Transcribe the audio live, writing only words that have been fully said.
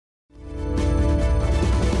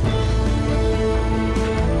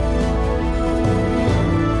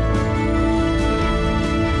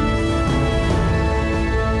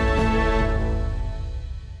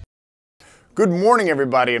Good morning,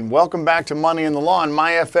 everybody, and welcome back to Money in the Law on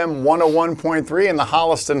My FM 101.3 in the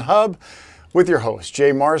Holliston Hub with your host,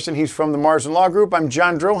 Jay Marsden. He's from the Marsden Law Group. I'm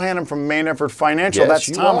John Drohan. I'm from Main Effort Financial. Yes,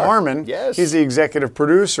 That's Tom Harmon. Yes. He's the executive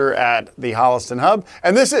producer at the Holliston Hub.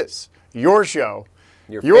 And this is your show.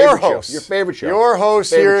 Your host. Show. Your favorite show. Your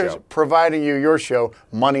host favorite here show. Providing you your show,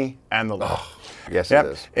 Money and the Law. Oh, yes, Yep. it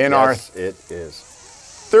is. In yes, it is.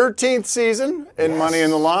 13th season in Money in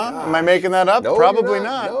the Law. Am I making that up? No, Probably you're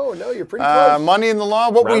not. No, you're pretty close. Money in the Law.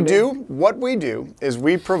 What Rounding. we do is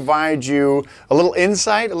we provide you a little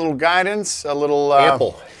insight, a little guidance, a little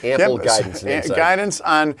ample guidance and insight. Guidance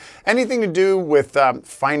on anything to do with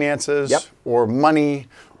finances or money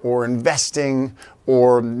or investing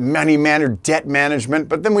or debt management.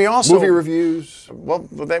 But then we also Movie reviews. Well,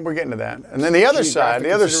 we're getting to that. And then the other side,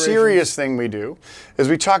 the other serious thing we do is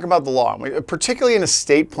we talk about the law, particularly in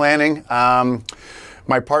estate planning.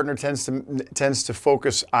 My partner tends to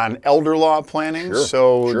focus on elder law planning.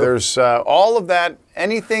 Sure. There's all of that,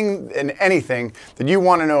 anything that you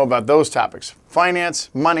want to know about those topics.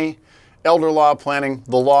 Finance, money, elder law planning,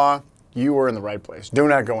 the law, you are in the right place. Do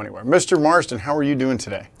not go anywhere. Mr. Marsden, how are you doing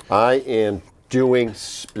today? I am doing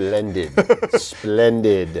splendid.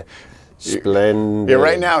 Splendid. Yeah,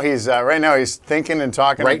 right now he's thinking and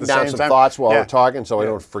talking Writing at the down same some time. thoughts while we're talking, so I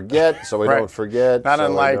don't forget. Not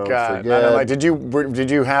unlike. Did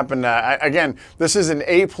you happen? Again, this is an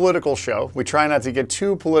apolitical show. We try not to get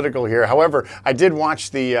too political here. However, I did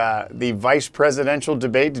watch the vice presidential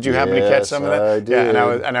debate. Did you happen to catch some of that? I did.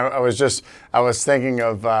 Yeah, and I was thinking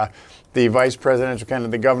of. The vice presidential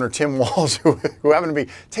candidate, the governor Tim Walz, who happened to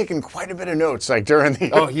be taking quite a bit of notes, like during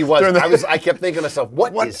the. Oh, he was. I kept thinking to myself,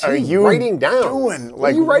 what is are he you writing down? Doing?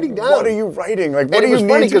 What are you writing down? What are you writing? Like, what and do you it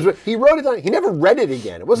was funny need? because he wrote it down. He never read it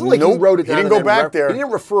again. It wasn't like he wrote it down. He didn't go back there. He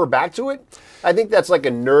didn't refer back to it. I think that's like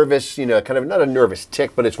a nervous, kind of not a nervous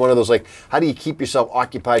tick, but it's one of those like, how do you keep yourself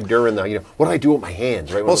occupied during the, what do I do with my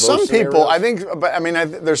hands, right? Well, some people, I think, but I mean,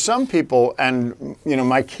 there's some people, and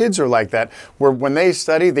my kids are like that, where when they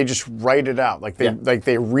study, they just write it out, like they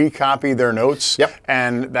recopy their notes,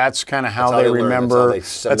 and that's kind of how they remember.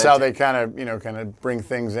 That's how they kind of bring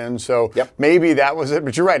things in. So maybe that was it.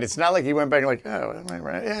 But you're right. It's not like he went back and like, oh, am I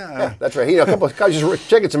right? Yeah, that's right. A couple of guys just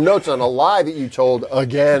checking some notes on a lie that you told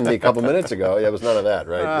again a couple minutes ago. Yeah, it was none of that,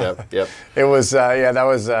 right? Yep. It was, that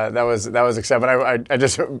was exciting. But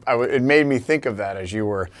it made me think of that as you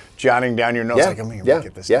were jotting down your notes. Like, I'm going to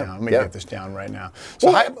get this down. I'm going to get this down right now.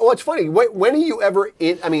 So, well, it's funny. When are you ever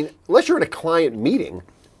in? I mean, unless you're at a client meeting,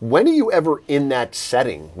 when are you ever in that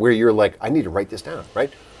setting where you're like, I need to write this down,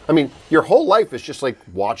 right? I mean, your whole life is just like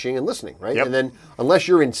watching and listening, right? And then, unless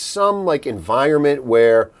you're in some like environment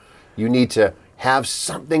where you need to have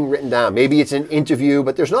something written down. Maybe it's an interview,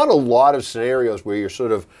 but there's not a lot of scenarios where you're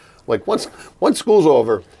sort of like once school's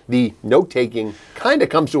over, the note-taking kind of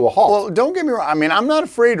comes to a halt. Well, don't get me wrong. I mean, I'm not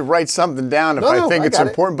afraid to write something down if I think it's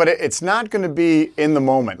important, but it's not going to be in the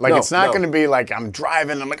moment. Like, it's not going to be like I'm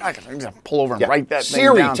driving, I'm like, I got to pull over and write that thing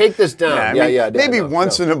down. Siri, take this down. Maybe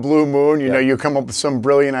once in a blue moon, you come up with some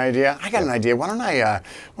brilliant idea. I got an idea. Why don't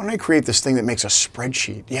I create this thing that makes a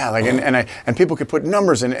spreadsheet? Yeah, like and people could put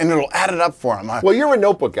numbers in, and it'll add it up for them. Well, you're a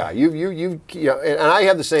notebook guy. And I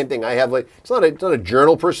have the same thing. I have it's not a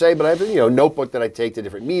journal per se, but I have a notebook that I take to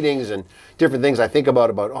different meetings and different things I think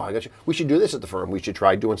about, we should do this at the firm. We should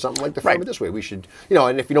try doing something like the firm this way. We should,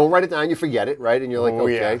 and if you don't write it down, you forget it, right? And you're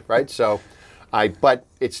like, right? So, but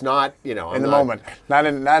it's not, in the moment. Not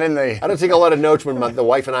in the... I don't take a lot of notes when the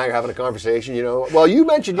wife and I are having a conversation, Well, you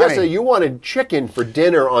mentioned yesterday you wanted chicken for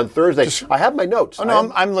dinner on Thursday. I have my notes. Oh,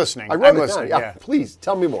 no, I'm listening. I wrote it down. Yeah, please,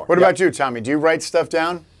 tell me more. What about you, Tommy? Do you write stuff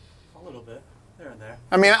down?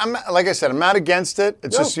 I mean, like I said, I'm not against it.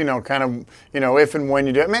 It's just, kind of, if and when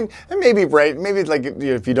you do it. I mean, and maybe like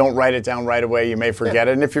if you don't write it down right away, you may forget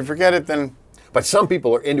it. And if you forget it, then... But some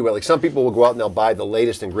people are into it. Like some people will go out and they'll buy the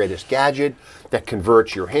latest and greatest gadget that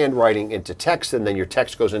converts your handwriting into text, and then your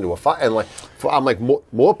text goes into a file. And I'm like,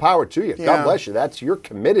 more power to you. God bless you. You're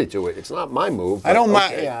committed to it. It's not my move. I don't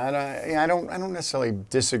mind. I don't necessarily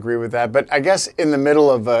disagree with that. But I guess in the middle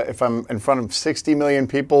of if I'm in front of 60 million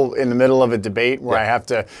people in the middle of a debate where I have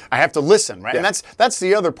to listen, right? And that's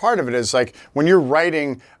the other part of it is like when you're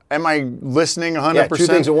writing. Am I listening 100%? Yeah, two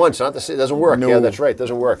things at once. It doesn't work. No. Yeah, that's right. It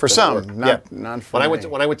doesn't work. For some, not for me.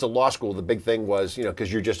 When I went to law school, the big thing was,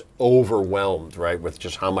 because you're just overwhelmed, right, with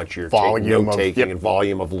just how much you're note-taking and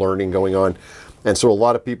volume of learning going on. And so a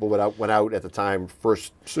lot of people went out at the time,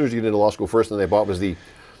 as soon as you get into law school, first thing they bought was the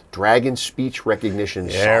Dragon speech recognition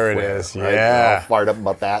There software. it is, right? yeah. I'm all fired up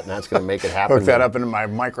about that, and that's going to make it happen. Hook that up into my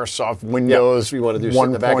Microsoft Windows. You want to do sit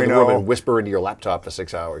in the back of the room 1.0. and whisper into your laptop for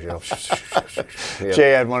 6 hours, Yeah.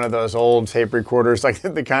 Jay had one of those old tape recorders, like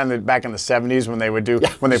the kind that back in the 70s when they would do,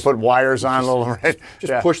 when they put wires on, little, right?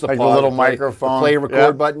 Just push the like pause, the little the play- microphone. the play and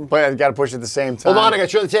record button. But you got to push it at the same time. Hold on, I got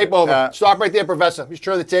to turn the tape over. Stop right there, Professor. Just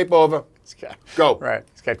turn the tape over. Go. Right.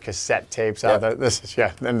 It's got cassette tapes out there. This is,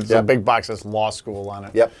 and it's a Yep. big box that's law school on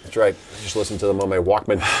it. Yep, that's right. Just listen to them on my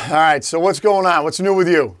Walkman. All right, so what's going on? What's new with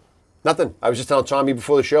you? Nothing. I was just telling Tommy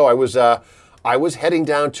before the show. I was heading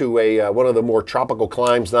down to one of the more tropical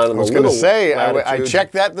climes down in the I was going to say, I latitude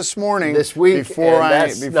checked that this morning. this week, before and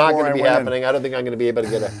that's not going to be went in. happening. I don't think I'm going to be able to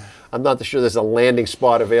get a. I'm not sure there's a landing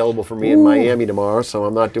spot available for me in Miami tomorrow, so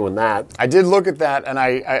I'm not doing that. I did look at that, and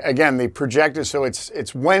I again, the projected, so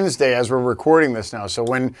it's Wednesday as we're recording this now. So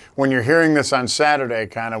when you're hearing this on Saturday,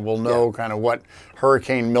 kind of we'll know kind of what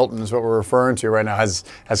Hurricane Milton is what we're referring to right now has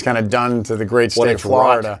kind of done to the great state of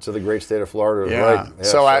Florida. To the great state of Florida, Yeah. right.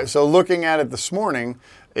 Yeah, So looking at it this morning,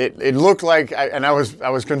 it looked like, and I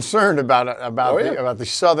was concerned about the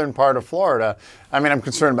southern part of Florida. I mean, I'm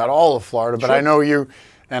concerned about all of Florida, but I know you.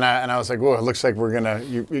 And I was like, whoa, it looks like we're gonna.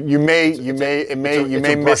 You may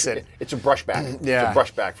miss it. It's a brushback. Yeah. It's a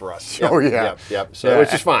brushback for us. Oh, yeah. Yep. So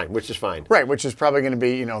which is fine. Right, which is probably going to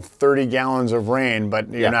be 30 gallons of rain, but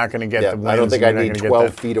you're not going to get the winds. I don't think and I you're need not gonna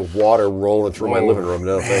get 12 feet of water rolling through my living room.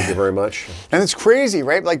 No, thank you very much. And it's crazy,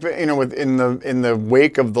 right? Like in the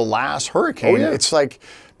wake of the last hurricane, it's like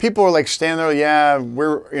people are like standing there. Yeah,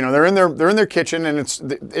 they're in their kitchen, and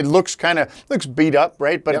it looks beat up,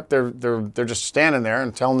 right? But they're just standing there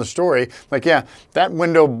and telling the story. Like, yeah, that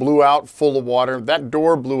window blew out full of water. That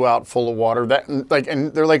door blew out full of water.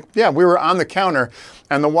 And they're like, yeah, we were on the counter,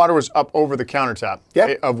 and the water was up over the countertop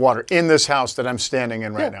of water in this house that I'm standing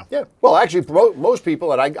in right now. Yeah. Well, actually, most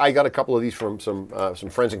people, and I got a couple of these from some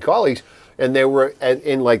friends and colleagues, and they were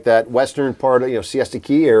in like that western part of Siesta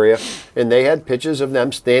Key area, and they had pictures of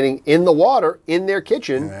them standing in the water in their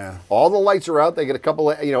kitchen. Yeah. All the lights are out. They got a couple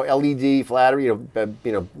of LED flattery,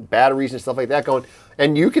 batteries and stuff like that going,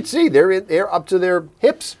 and you could see they're up to their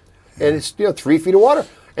hips, and it's 3 feet of water,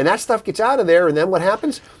 and that stuff gets out of there, and then what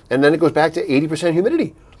happens? And then it goes back to 80%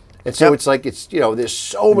 humidity. And so it's like there's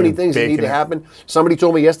so many things that need to happen. Somebody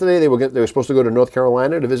told me yesterday they were supposed to go to North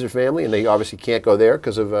Carolina to visit family, and they obviously can't go there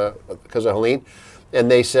because of Helene. And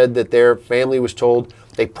they said that their family was told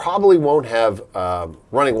they probably won't have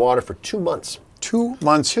running water for 2 months. 2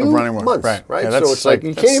 months of running water, right? Yeah, so it's like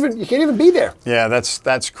you can't even be there. Yeah,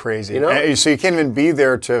 that's crazy. So you can't even be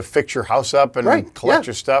there to fix your house up and collect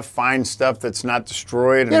your stuff, find stuff that's not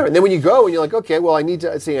destroyed. And then when you go and you're like, okay, well I need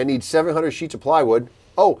 700 sheets of plywood.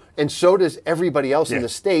 Oh, and so does everybody else in the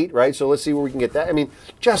state, right? So let's see where we can get that. I mean,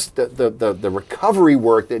 just the recovery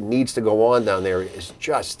work that needs to go on down there is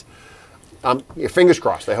just. Fingers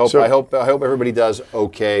crossed. I hope everybody does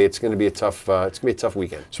okay. It's going to be a tough. It's going to be a tough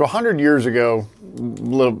weekend. So 100 years ago,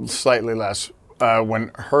 slightly less, when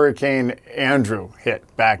Hurricane Andrew hit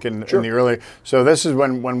back in the early. So this is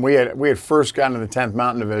when we had first gotten to the 10th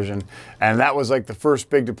Mountain Division, and that was like the first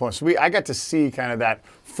big deployment. So I got to see kind of that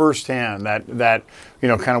firsthand, that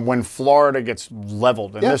kind of when Florida gets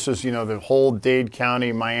leveled, and this is the whole Dade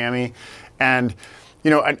County, Miami, and.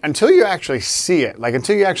 Until you actually see it,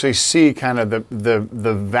 until you actually see kind of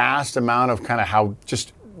the vast amount of kind of how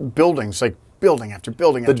just buildings, like building after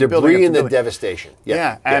building after building. The debris and the devastation.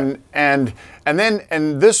 And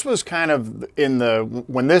this was kind of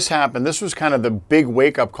when this happened, this was kind of the big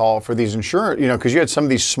wake up call for these insurance, because you had some of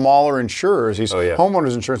these smaller insurers, these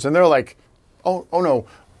homeowners insurance, and they're like, oh no,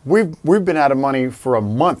 we've been out of money for a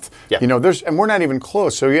month. And we're not even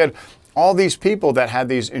close. So you had all these people that had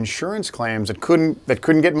these insurance claims that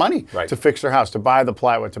couldn't get money to fix their house, to buy the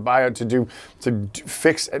plywood, to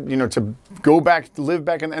fix, to go back, to live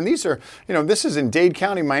back, and these are, this is in Dade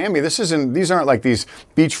County, Miami. These aren't like these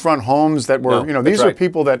beachfront homes that were, these are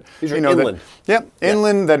people that, these are inland.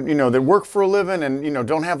 Inland that that work for a living and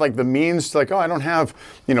don't have like the means to I don't have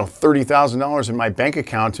 $30,000 in my bank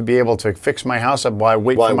account to be able to fix my house up while I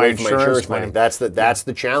wait for my insurance money. That's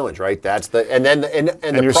the challenge, right? That's the and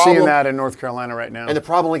the you're problem, seeing that in North Carolina right now. And the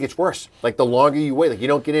problem gets worse. Like the longer you wait, you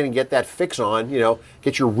don't get in and get that fix on,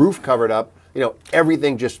 get your roof covered up,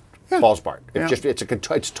 everything just falls apart.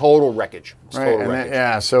 It's total wreckage. It's total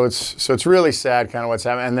wreckage. So it's really sad kind of what's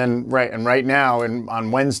happening. And then right now on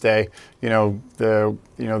Wednesday, the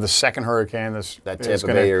second hurricane that Tampa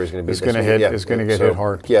Bay area is going to get hit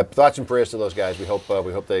hard. Yeah, thoughts and prayers to those guys. We hope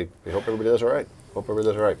everybody does all right.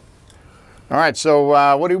 All right,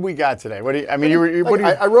 so what do we got today? What do you, I mean,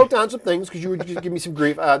 I wrote down some things because you were just giving me some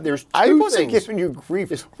grief. There's two I wasn't things. giving you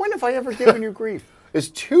grief. When have I ever given you grief? There's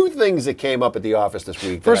two things that came up at the office this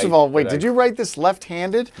week. First of all, wait, did you write this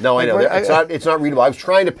left-handed? No, I know. It's not readable. I was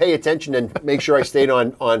trying to pay attention and make sure I stayed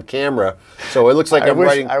on camera. So it looks like I'm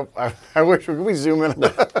writing. I wish we could zoom in.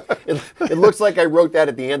 It looks like I wrote that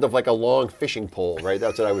at the end of like a long fishing pole, right?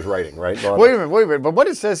 That's what I was writing, right? Wait a minute. But what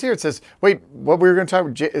it says here, it says, wait, what we were going to talk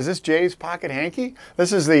about, is this Jay's pocket hanky?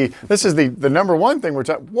 This is the number one thing we're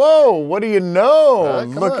talking. Whoa, what do you know?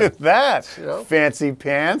 Look at that. Fancy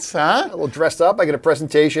pants, huh? A little dressed up. I got a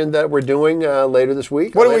presentation that we're doing later this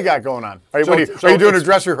week. What do we got going on? Are you doing a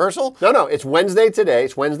dress rehearsal? No. It's Wednesday today.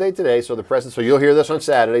 So you'll hear this on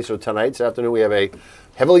Saturday. So tonight, this afternoon, we have a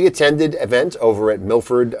heavily attended event over at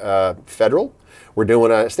Milford Federal. We're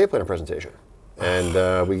doing a estate planner presentation.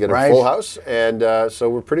 And we get a full house, and so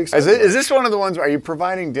we're pretty excited. Is this one of the ones, are you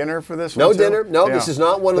providing dinner for this one? No dinner. No, this is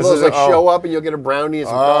not one of those show up and you'll get a brownie and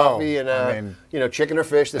some coffee and chicken or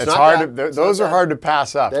fish. It's hard. Those are hard to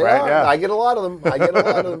pass up, right? Yeah. I get a lot of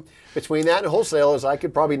them. Between that and wholesalers, I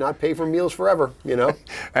could probably not pay for meals forever,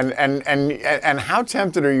 And how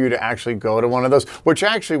tempted are you to actually go to one of those, which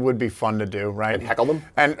actually would be fun to do, right? And heckle them.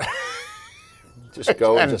 And just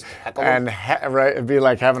go and just heckle them. Right, it'd be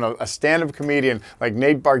like having a stand-up comedian like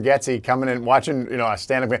Nate Bargatze coming in, watching a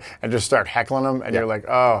stand-up and just start heckling them, and you're like,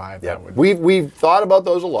 that would. We've thought about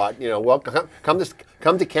those a lot. Well, come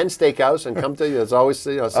to Ken's Steakhouse and come to. There's always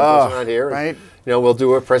some person around here. Right. We'll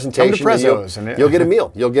do a presentation. Come to Prezzo's you'll get a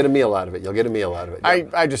meal. You'll get a meal out of it. Yeah.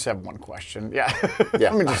 I just have one question. Yeah.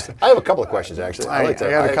 Yeah. I have a couple of questions actually. I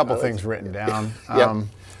got a couple things written down.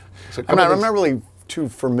 So I'm not really too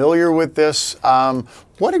familiar with this.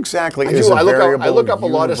 What exactly is a variable I look up a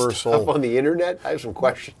lot of universal? stuff on the internet. I have some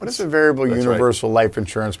questions. What is a variable universal life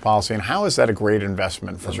insurance policy, and how is that a great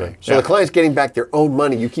investment for me? So the client's getting back their own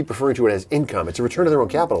money. You keep referring to it as income. It's a return of their own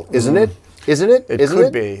capital, isn't it? Isn't it? It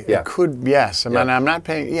could be. Yeah. It could. Yes. I mean, I'm not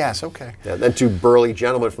paying. Yes. Okay. Yeah. Then two burly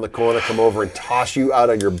gentlemen from the corner come over and toss you out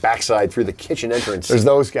on your backside through the kitchen entrance. There's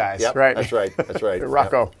those guys. Yep, right. That's right.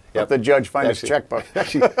 Rocco. Let the judge find his checkbook.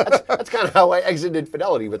 Actually, that's kind of how I exited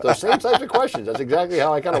Fidelity with those same types of questions. That's exactly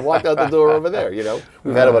how I kind of walked out the door over there.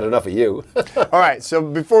 We've had about enough of you. All right. So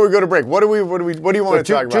before we go to break, what do you want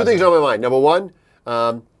to talk about? Two things on my mind. Number one,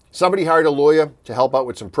 somebody hired a lawyer to help out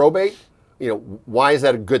with some probate. Why is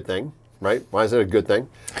that a good thing? Right? Why is that a good thing?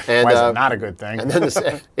 And why is it not a good thing? And then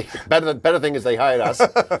the better thing is they hired us.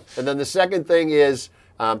 And then the second thing is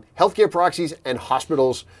healthcare proxies and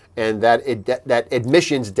hospitals and that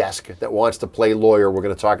admissions desk that wants to play lawyer. We're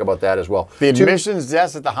going to talk about that as well. The admissions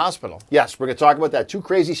desk at the hospital? Yes, we're going to talk about that. Two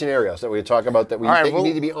crazy scenarios that we're going to talk about that you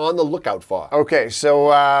need to be on the lookout for. Okay, so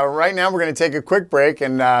right now we're going to take a quick break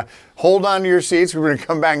and hold on to your seats. We're going to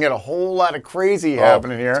come back and get a whole lot of crazy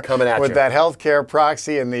happening here it's coming at with you. That healthcare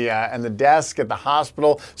proxy and the desk at the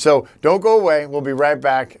hospital. So don't go away. We'll be right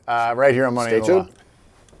back right here on Money in the Law.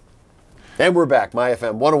 And we're back. My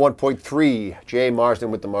FM 101.3. Jay Marsden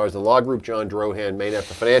with the Marsden Law Group. John Drohan, Main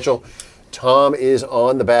After Financial. Tom is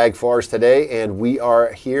on the bag for us today, and we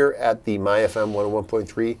are here at the My FM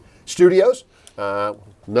 101.3 studios.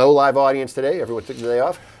 No live audience today. Everyone took the day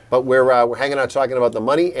off. But we're hanging out talking about the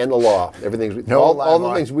money and the law. All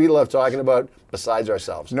the things we love talking about besides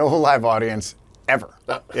ourselves. No live audience. Ever.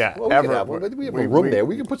 Yeah, well, ever. We have a room there.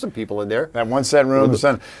 We can put some people in there. That one set room.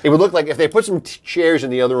 It would look like if they put some chairs in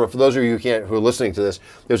the other room. For those of you who are listening to this,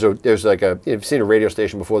 there's like you've seen a radio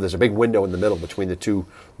station before. There's a big window in the middle between the two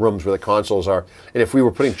rooms where the consoles are. And if we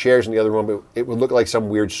were putting chairs in the other room, it would look like some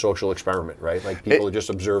weird social experiment, right? Like people are just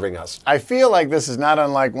observing us. I feel like this is not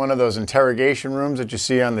unlike one of those interrogation rooms that you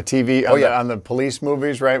see on the TV on the police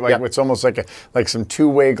movies, right? Like it's almost like some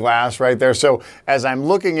two-way glass right there. So as I'm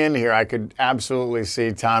looking in here, I could absolutely see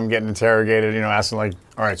Tom getting interrogated, asking like,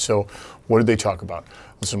 all right, so what did they talk about?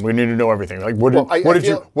 Listen, we need to know everything. Like,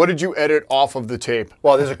 what did you edit off of the tape?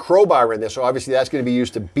 Well, there's a crowbar in there, so obviously that's going to be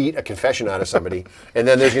used to beat a confession out of somebody. And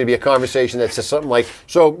then there's going to be a conversation that says something like,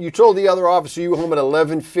 so you told the other officer you were home at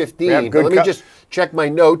 11:15. But let me just check my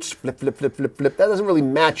notes. Flip, flip, flip, flip, flip. That doesn't really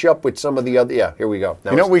match up with some of the other. Yeah, here we go.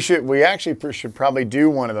 Now we actually should probably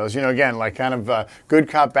do one of those. Again, like kind of good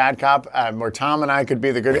cop, bad cop, where Tom and I could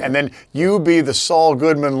be the good, and then you be the Saul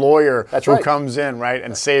Goodman lawyer who comes in, right,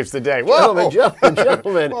 and saves the day. Whoa,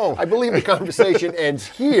 gentlemen. I believe the conversation ends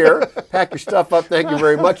here. Pack your stuff up. Thank you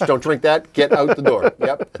very much. Don't drink that. Get out the door.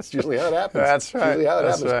 Yep, that's usually how it happens. That's right. Usually how it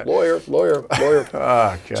happens. Right. Lawyer. Oh,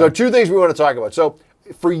 God. So two things we want to talk about. So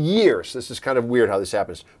for years, this is kind of weird how this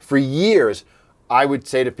happens. For years, I would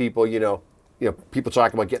say to people, people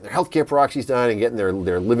talk about getting their healthcare proxies done and getting their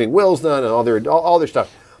living wills done and all their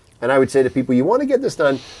stuff. And I would say to people, you want to get this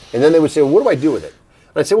done? And then they would say, well, what do I do with it?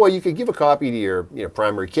 And I'd say, well, you could give a copy to your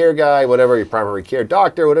primary care guy, whatever, your primary care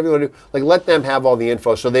doctor, whatever you want to do. Like, let them have all the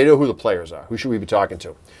info so they know who the players are. Who should we be talking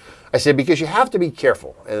to? I said, because you have to be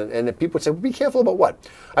careful. And people would say, well, be careful about what?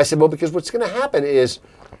 I said, well, because what's going to happen is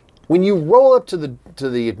when you roll up to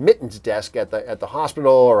the admittance desk at the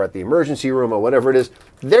hospital or at the emergency room or whatever it is,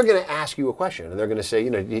 they're going to ask you a question. And they're going to say,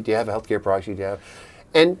 do you have a healthcare proxy? Do you have...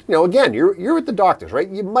 And, again, you're at the doctor's, right?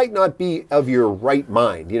 You might not be of your right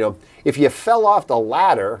mind. If you fell off the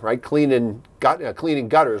ladder, right, cleaning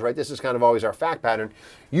gutters, right? This is kind of always our fact pattern.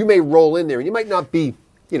 You may roll in there and you might not be,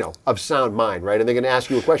 of sound mind, right? And they're going to ask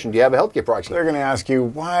you a question. Do you have a healthcare proxy? They're going to ask you,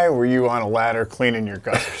 why were you on a ladder cleaning your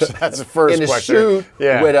gutters? That's the first in a question. Suit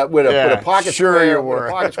with a pocket sure square. You were. With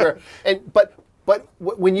a pocket square. But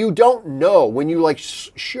when you don't know, when you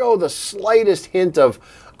show the slightest hint of,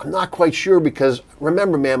 I'm not quite sure because,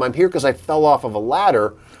 remember, ma'am, I'm here because I fell off of a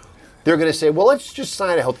ladder. They're going to say, well, let's just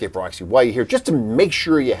sign a healthcare proxy while you're here, just to make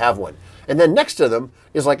sure you have one. And then next to them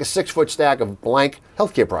is like a 6-foot stack of blank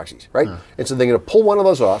healthcare proxies, right? And so they're going to pull one of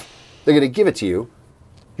those off. They're going to give it to you.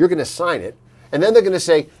 You're going to sign it. And then they're going to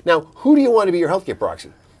say, now, who do you want to be your healthcare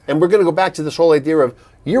proxy? And we're going to go back to this whole idea of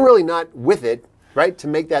you're really not with it, right, to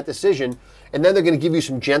make that decision. And then they're going to give you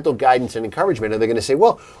some gentle guidance and encouragement. And they're going to say,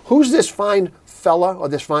 well, who's this fine fella or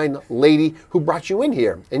this fine lady who brought you in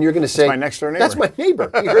here? And you're going to say, my next door neighbor. That's my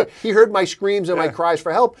neighbor. He heard my screams and my cries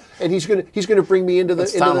for help, and he's going to bring me into the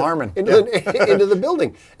the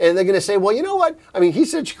building. And they're going to say, well, you know what? I mean,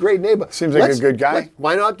 he's such a great neighbor. Seems like a good guy.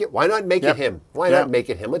 Why not make it him? Why not make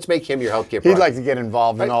it him? Let's make him your healthcare proxy. He'd like to get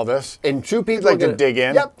involved in all this. And two people He'd like to dig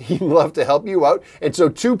in. Yep, he'd love to help you out. And so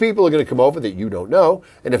two people are going to come over that you don't know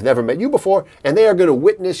and have never met you before, and they are going to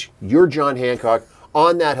witness your John Hancock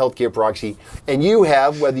on that healthcare proxy, and you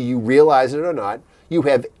have, whether you realize it or not, you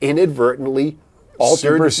have inadvertently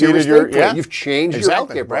altered your estate plan. You've changed your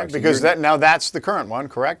healthcare proxy. Because now that's the current one,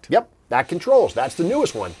 correct? Yep, that controls. That's the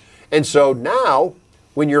newest one. And so now,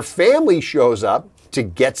 when your family shows up to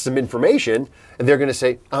get some information, and they're going to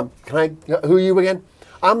say, who are you again?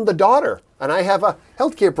 I'm the daughter, and I have a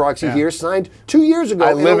healthcare proxy here signed 2 years ago.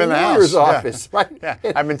 I live in the lawyer's office. Yeah. Right?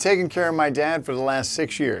 Yeah. I've been taking care of my dad for the last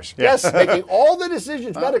 6 years. Yes, making all the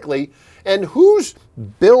decisions medically. And who's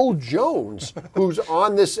Bill Jones, who's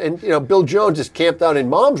on this? And Bill Jones is camped out in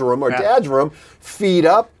mom's room or dad's room, feet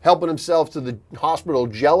up, helping himself to the hospital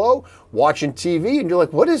Jell-O, watching TV, and you're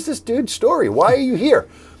like, what is this dude's story? Why are you here?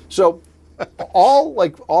 So,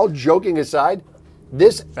 all joking aside,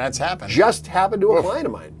 that's happened. Just happened to a client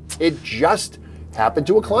of mine. It just happened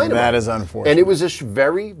to a client of mine. That is unfortunate. And it was this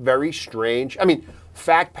very, very strange,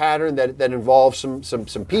 fact pattern that involved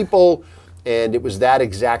some people, and it was that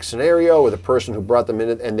exact scenario with the person who brought them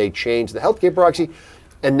in, and they changed the healthcare proxy,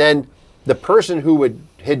 and then the person who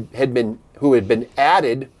had been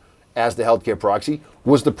added as the healthcare proxy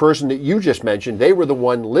was the person that you just mentioned. They were the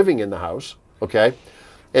one living in the house, okay?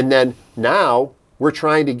 And then now we're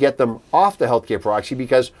trying to get them off the healthcare proxy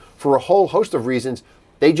because for a whole host of reasons,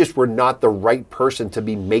 they just were not the right person to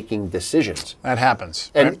be making decisions. That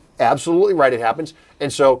happens. And absolutely right, it happens.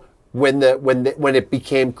 And so when it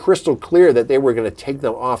became crystal clear that they were going to take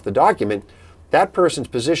them off the document, that person's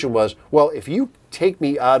position was, well, if you take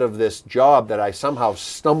me out of this job that I somehow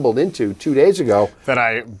stumbled into 2 days ago,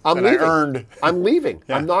 I earned. I'm leaving.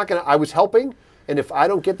 Yeah. I'm not going to, I was helping, and if I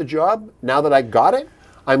don't get the job, now that I got it,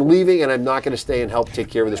 I'm leaving, and I'm not going to stay and help take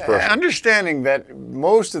care of this person. Understanding that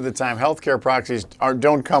most of the time healthcare proxies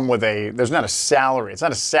don't come with there's not a salary. It's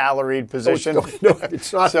not a salaried position. No,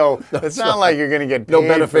 it's not. So it's not like you're going to get paid no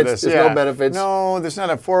benefits. for this. There's no benefits. No, there's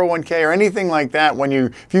not a 401k or anything like that.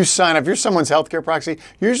 If you sign up, if you're someone's healthcare proxy,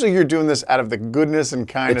 usually you're doing this out of the goodness and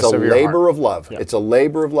kindness of your heart. It's a labor of love. Yeah. It's a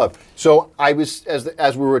labor of love. So I was,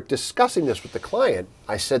 as we were discussing this with the client,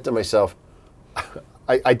 I said to myself,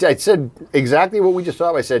 I said exactly what we just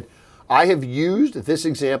saw. I said, I have used this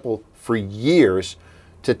example for years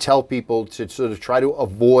to tell people to sort of try to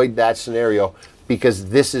avoid that scenario because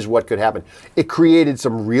this is what could happen. It created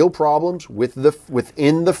some real problems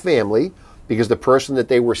within the family because the person that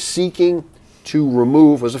they were seeking to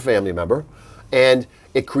remove was a family member, and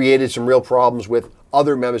it created some real problems with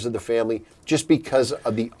other members of the family just because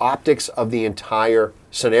of the optics of the entire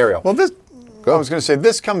scenario. Well, I was going to say,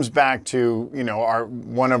 this comes back to,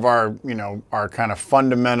 one of our kind of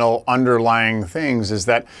fundamental underlying things is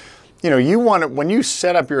that you want to, when you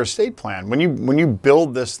set up your estate plan, when you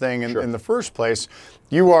build this thing in the first place,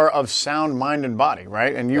 you are of sound mind and body,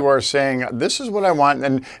 right? And you are saying, this is what I want.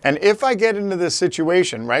 And if I get into this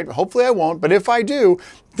situation, right, hopefully I won't, but if I do,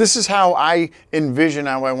 this is how I envision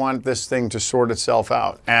how I want this thing to sort itself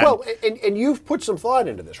out. And you've put some thought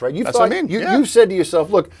into this, right? That's what I mean. You've said to yourself,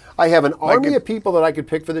 look, I have an army of people that I could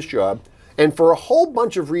pick for this job, and for a whole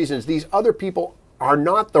bunch of reasons, these other people are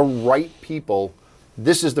not the right people.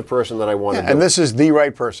 This is the person that I want to do. And this is the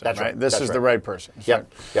right person, That's right. This is the right person.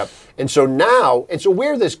 Yep, yep. And so now,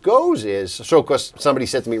 where this goes is, so of course somebody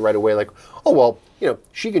said to me right away, like, oh, well,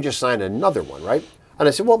 she can just sign another one, right? And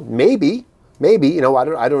I said, well, maybe, I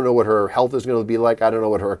don't know what her health is going to be like. I don't know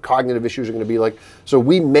what her cognitive issues are going to be like. So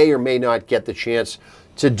we may or may not get the chance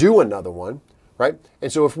to do another one, right?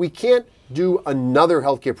 And so if we can't do another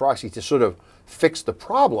healthcare proxy to sort of fix the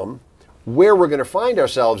problem, where we're going to find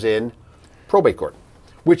ourselves in probate court,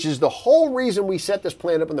 which is the whole reason we set this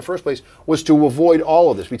plan up in the first place, was to avoid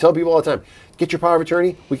all of this. We tell people all the time, get your power of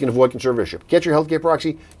attorney, we can avoid conservatorship. Get your healthcare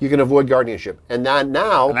proxy, you can avoid guardianship. And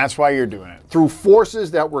now, and that's why you're doing it. Through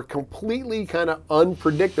forces that were completely kind of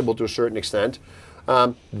unpredictable to a certain extent,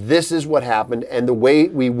 this is what happened. And the way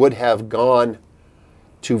we would have gone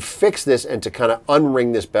to fix this and to kind of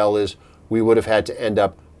unring this bell is we would have had to end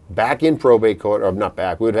up back in probate court, or not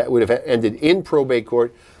back, we would have ended in probate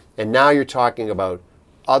court. And now you're talking about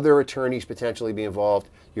other attorneys potentially be involved.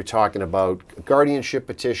 You're talking about guardianship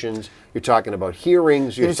petitions. You're talking about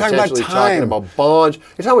hearings. You're potentially talking about bonds.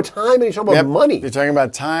 You're talking about time, and you're talking about money. You're talking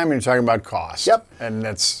about time, and you're talking about cost. Yep. And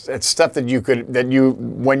it's stuff that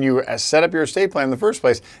when you set up your estate plan in the first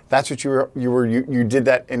place, that's what you did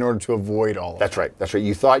that in order to avoid all of that. That's right. That's right.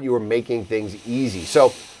 You thought you were making things easy.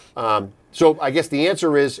 So I guess the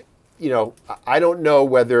answer is, I don't know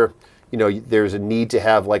whether there's a need to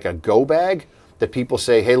have like a go bag that people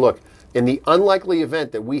say, hey, look, in the unlikely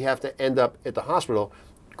event that we have to end up at the hospital,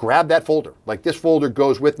 grab that folder. Like, this folder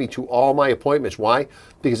goes with me to all my appointments. Why?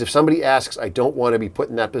 Because if somebody asks, I don't want to be put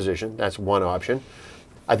in that position. That's one option.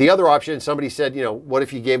 The other option, somebody said, what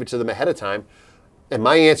if you gave it to them ahead of time? And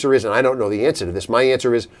my answer is, and I don't know the answer to this, my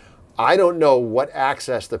answer is, I don't know what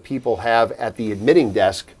access the people have at the admitting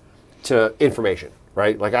desk to information,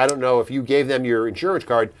 right? Like, I don't know if you gave them your insurance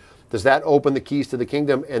card, does that open the keys to the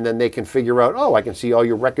kingdom, and then they can figure out, oh, I can see all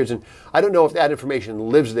your records? And I don't know if that information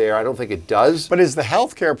lives there. I don't think it does. But is the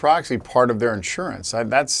healthcare proxy part of their insurance?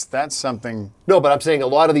 That's something. No, but I'm saying a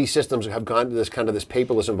lot of these systems have gone to this kind of this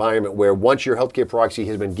paperless environment where once your healthcare proxy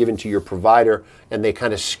has been given to your provider and they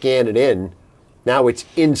kind of scan it in, now it's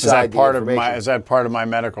inside the information. Is that part of my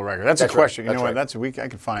medical record? That's a question. Right. You know what? Right. That's a week. I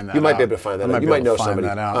could find that. You might be able to find that out. You might know somebody.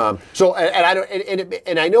 That out.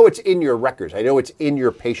 And I know it's in your records. I know it's in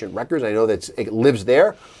your patient records. I know that it lives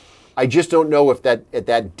there. I just don't know if that at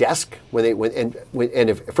that desk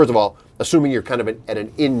if first of all, assuming you're kind of at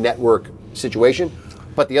an in-network situation.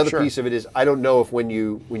 But the other piece of it is, I don't know if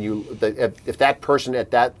if that person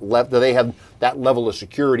at that level, do they have that level of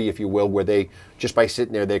security, if you will, where they, just by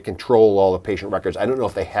sitting there, they control all the patient records. I don't know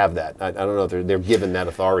if they have that. I don't know if they're given that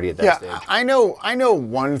authority at that stage. I know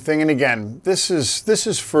one thing, and again, this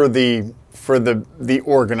is for the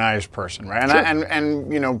organized person, right? And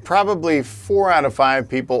and probably 4 out of 5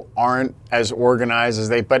 people aren't as organized as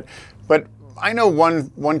they, but I know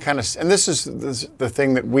one kind of, and this is the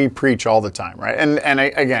thing that we preach all the time, right? And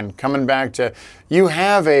again, coming back to, you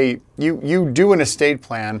do an estate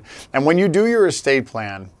plan, and when you do your estate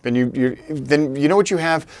plan, then you know what you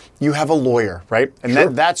have? You have a lawyer, right?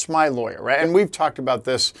 And that's my lawyer, right? And we've talked about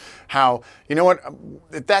this, how, you know what,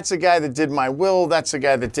 that's the guy that did my will, that's the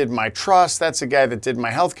guy that did my trust, that's the guy that did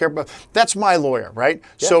my healthcare, but that's my lawyer, right?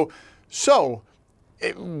 Yeah. So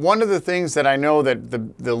one of the things that I know that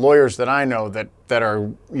the lawyers that I know that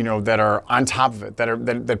are on top of it,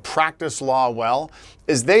 that practice law well,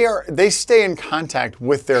 is they stay in contact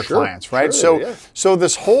with their clients, right? So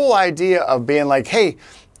this whole idea of being like, hey,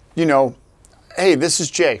 hey, this is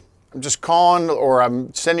Jay. I'm just calling, or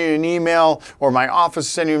I'm sending you an email, or my office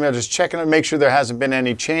is sending you an email, just checking to make sure there hasn't been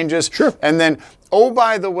any changes. Sure. And then, oh,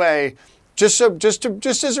 by the way, just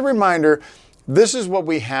as a reminder, this is what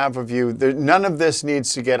we have of you. None of this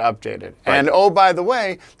needs to get updated. Right. And oh, by the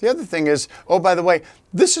way, the other thing is, oh, by the way,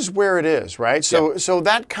 this is where it is, right? So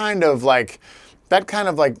that kind of like,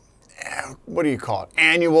 what do you call it?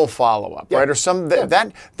 Annual follow-up, right? Or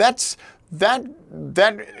that's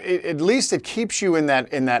at least it keeps you in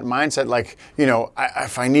that mindset. Like,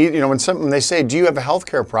 if I need, when they say, do you have a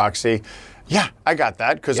healthcare proxy? Yeah, I got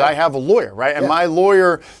that because I have a lawyer, right? And my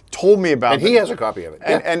lawyer told me about it. And he has a copy of it.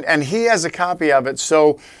 And he has a copy of it.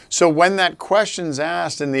 So when that question's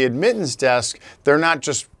asked in the admittance desk, they're not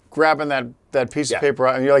just grabbing that piece of paper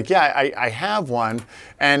out and you're like, yeah, I have one.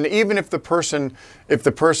 And even if the person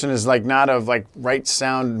is like not of like right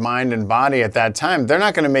sound mind and body at that time, they're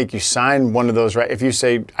not going to make you sign one of those, right? If you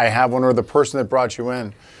say I have one, or the person that brought you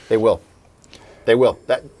in. They will. They will.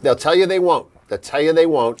 They'll tell you they won't. They'll tell you they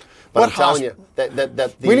won't. But I'm telling you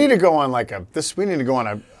that we need to go on we need to go on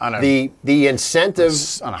a the incentive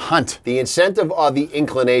on a hunt. The incentive or the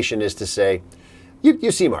inclination is to say,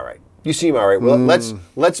 you seem all right. You seem all right. Well,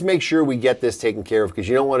 let's make sure we get this taken care of, because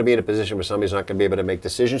you don't want to be in a position where somebody's not going to be able to make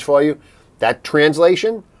decisions for you. That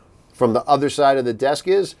translation from the other side of the desk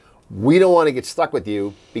is, we don't want to get stuck with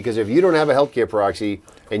you, because if you don't have a healthcare proxy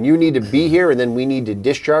and you need to be here and then we need to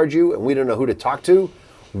discharge you and we don't know who to talk to,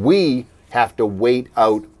 we have to wait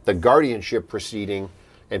out the guardianship proceeding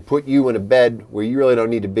and put you in a bed where you really don't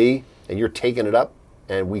need to be, and you're taking it up,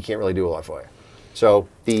 and we can't really do a lot for you. So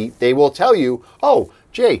they will tell you, oh,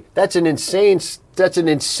 Jay, that's an insane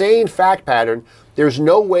fact pattern. There's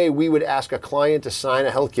no way we would ask a client to sign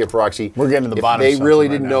a healthcare proxy. We're getting to the bottom of something. They really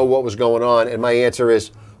didn't right know what was going on. And my answer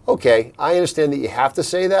is, okay, I understand that you have to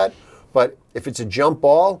say that, but if it's a jump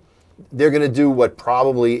ball, they're going to do what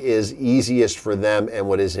probably is easiest for them and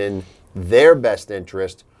what is in their best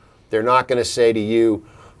interest. They're not going to say to you,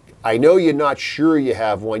 I know you're not sure you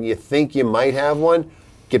have one, you think you might have one,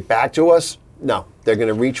 get back to us. No, they're going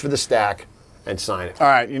to reach for the stack and sign it. All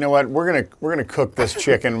right, you know what? We're gonna cook this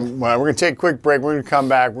chicken. We're gonna take a quick break. We're gonna come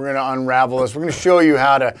back. We're gonna unravel this. We're gonna show you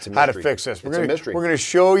how to fix this. We're gonna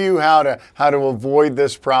show you how to avoid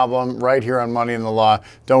this problem right here on Money in the Law.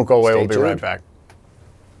 Don't go away. We'll be right back.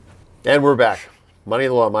 And we're back. Money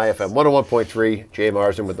in the Law, My FM 101.3. Jay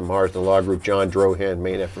Marsden with the Marsden Law Group. John Drohan,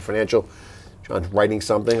 Main Effort Financial. John's writing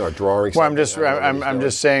something or drawing something. Well, I'm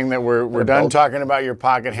just saying that we're done talking about your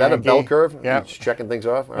pocket hanky. Is that a bell curve? Yeah. Just checking things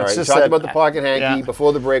off? All right. We talked about the pocket hanky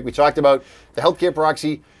before the break. We talked about the healthcare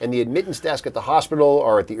proxy and the admittance desk at the hospital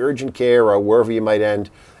or at the urgent care or wherever you might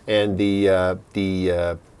end, and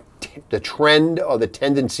the trend or the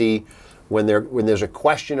tendency when there's a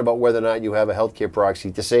question about whether or not you have a healthcare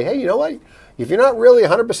proxy to say, hey, you know what? If you're not really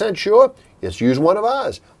 100% sure, just use one of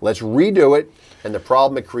ours. Let's redo it. And the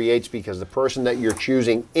problem it creates, because the person that you're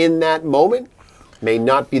choosing in that moment may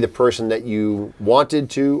not be the person that you wanted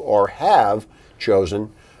to or have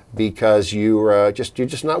chosen, because you're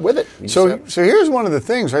just not with it. So here's one of the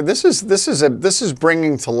things, right? This is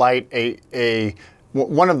bringing to light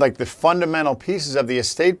one of like the fundamental pieces of the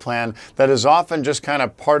estate plan that is often just kind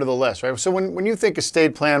of part of the list, right? So when you think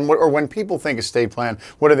estate plan, or when people think estate plan,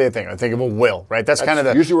 what do they think? They think of a will, right? That's kind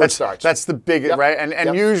of usually where it starts. That's the big, right?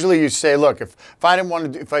 And usually you say, look, if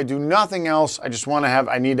I do nothing else,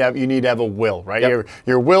 you need to have a will, right? Yep.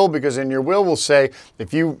 Your will, because in your will will say,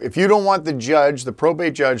 if you don't want the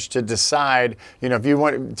probate judge to decide, if you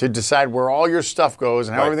want to decide where all your stuff goes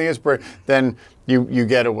and how everything is, then you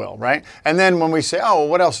get a will, right? And then when we say, oh, well,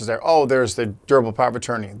 what else is there? Oh, there's the durable power of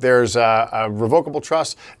attorney, there's a revocable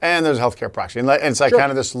trust, and there's a healthcare proxy. And it's like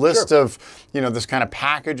kind of this list of, this kind of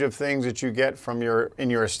package of things that you get from in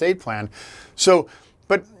your estate plan. So,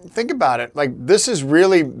 but think about it, like this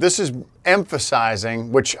is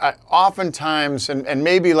emphasizing, which oftentimes, and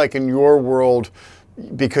maybe like in your world,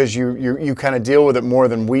 because you kind of deal with it more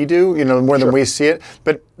than we do, more than we see it.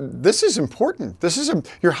 But this is important.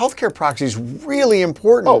 Your healthcare proxy is really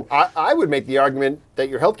important. Oh, I would make the argument that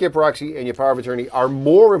your healthcare proxy and your power of attorney are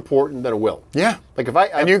more important than a will. Yeah. Like if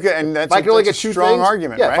that's a strong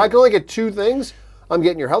argument, right? If I can only get two things, I'm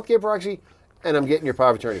getting your healthcare proxy and I'm getting your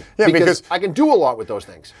power of attorney. Yeah, because I can do a lot with those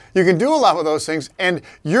things. You can do a lot with those things, and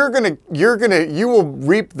you will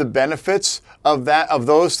reap the benefits of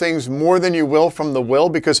those things more than you will from the will,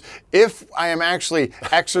 because if I am actually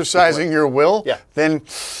exercising your will, then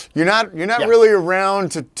you're not really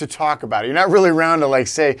around to talk about it. You're not really around to like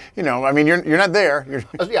say, you're not there.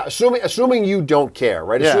 Assuming you don't care,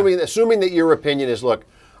 right? Yeah. Assuming that your opinion is, look,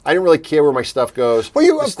 I didn't really care where my stuff goes.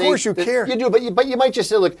 Well, of course you care. You do, but you might just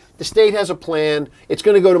say, look, the state has a plan. It's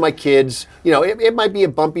going to go to my kids. It might be a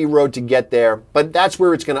bumpy road to get there, but that's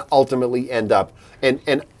where it's going to ultimately end up.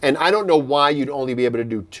 And I don't know why you'd only be able to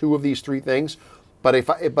do two of these three things, but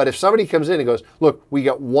if somebody comes in and goes, look, we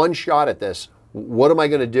got one shot at this. What am I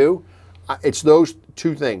going to do? It's those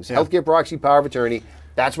two things: healthcare proxy, power of attorney.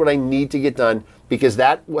 That's what I need to get done, because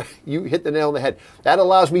you hit the nail on the head. That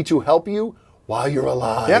allows me to help you while you're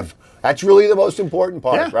alive. Yep. That's really the most important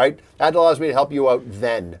part, right? That allows me to help you out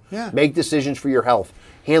then. Yeah. Make decisions for your health.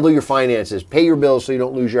 Handle your finances. Pay your bills so you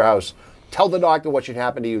don't lose your house. Tell the doctor what should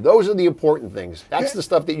happen to you. Those are the important things. That's the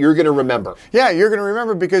stuff that you're going to remember. Yeah, you're going to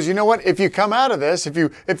remember, because you know what? If you come out of this, if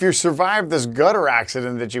you survive this gutter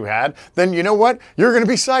accident that you had, then you know what? You're going to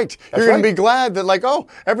be psyched. You're going to be glad that, like, oh,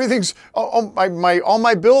 everything's, all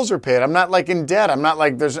my bills are paid. I'm not like in debt. I'm not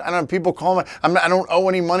like I don't know, people call me. I don't owe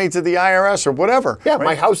any money to the IRS or whatever. Yeah, right?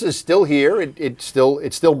 My house is still here. It's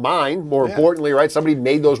still mine. More importantly, right? Somebody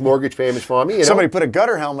made those mortgage payments for me. Somebody put a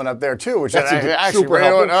gutter helmet up there too, which that's actually super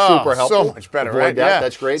helpful. Super helpful. So much better, Avoid right? That.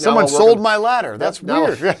 That's great. Someone sold my ladder. That's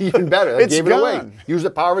weird. Even better. They gave it away. Use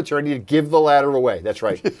the power of attorney to give the ladder away. That's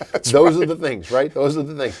right. Those are the things, right? Those are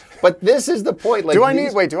the things. But this is the point. Like, do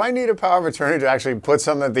I need a power of attorney to actually put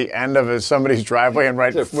something at the end of somebody's driveway and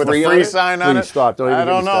write with a free sign on it? Please stop. Don't even I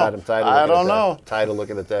don't know. I'm tired of I don't know. Tired of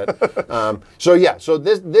looking at that. So yeah. So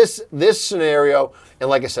this scenario, and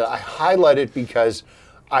like I said, I highlight it because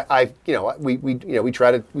we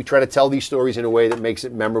try to tell these stories in a way that makes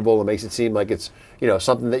it memorable and makes it seem like it's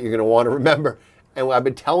something that you're going to want to remember. And I've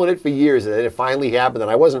been telling it for years, and it finally happened.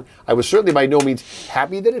 And I was certainly by no means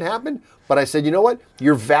happy that it happened, but I said, you know what?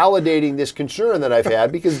 You're validating this concern that I've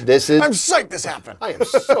had, because this is. I'm psyched this happened. I am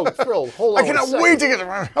so thrilled. Hold on. I cannot wait to get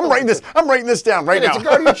it. I'm writing this down right now. It's a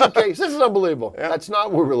guardianship case. This is unbelievable. Yeah. That's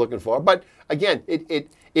not what we're looking for. But again, it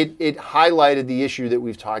highlighted the issue that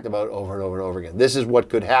we've talked about over and over and over again. This is what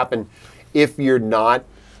could happen if you're not.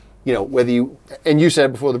 Whether you, and you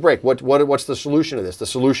said before the break, what's the solution to this? The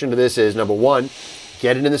solution to this is, number one,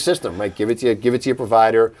 get it in the system, right? Give it to your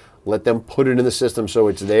provider, let them put it in the system so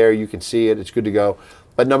it's there, you can see it, it's good to go.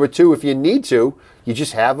 But number two, if you need to, you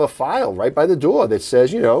just have a file right by the door that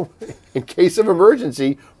says, in case of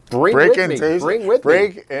emergency, break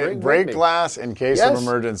glass in case of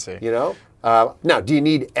emergency. Now, do you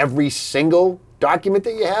need every single document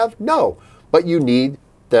that you have? No, but you need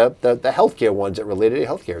the healthcare ones that related to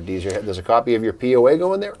healthcare. There's a copy of your POA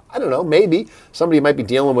going there? I don't know, maybe. Somebody might be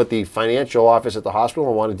dealing with the financial office at the hospital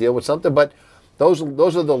and want to deal with something, but those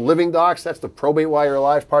are the living docs. That's the probate while you're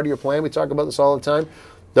alive part of your plan. We talk about this all the time.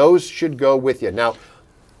 Those should go with you. Now,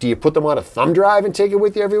 do you put them on a thumb drive and take it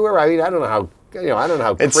with you everywhere? I mean, I don't know how crazy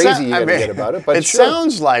you're going to get about it, but it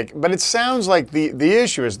sounds like the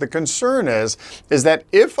issue is, the concern is that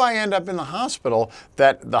if I end up in the hospital,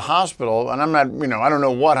 that the hospital, and I'm not, I don't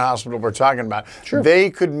know what hospital we're talking about, they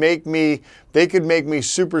could make me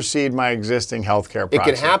supersede my existing healthcare proxy. It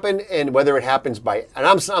can happen, and whether it happens by, and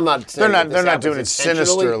I'm not saying they're not doing it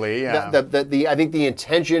sinisterly. Yeah. I think the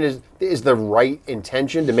intention is the right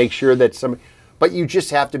intention to make sure that but you just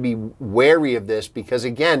have to be wary of this, because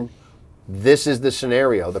again, this is the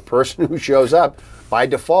scenario. The person who shows up, by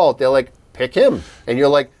default, they're like, pick him. And you're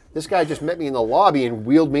like, this guy just met me in the lobby and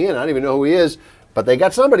wheeled me in. I don't even know who he is. But they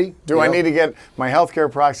got somebody. Do I need to get my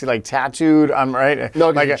healthcare proxy tattooed? Right?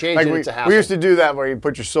 No, because it's a hassle. We used to do that where you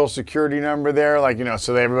put your social security number there,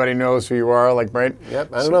 so that everybody knows who you are, right?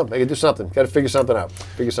 Yep. I don't know. They could do something. Got to figure something out.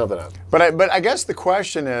 But I guess the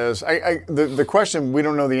question is, the question we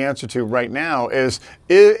don't know the answer to right now is,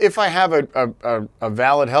 if I have a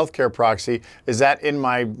valid healthcare proxy, is that in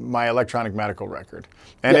my electronic medical record?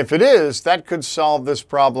 And if it is, that could solve this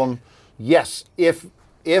problem. Yes, if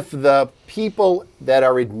the people that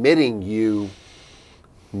are admitting you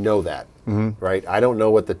know that, right? I don't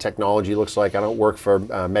know what the technology looks like. I don't work for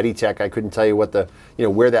Meditech. I couldn't tell you what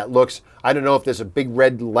where that looks. I don't know if there's a big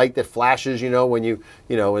red light that flashes, when and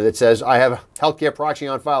it says, I have a healthcare proxy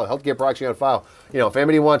on file, if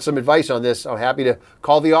anybody wants some advice on this, I'm happy to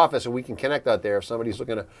call the office and we can connect out there. If somebody's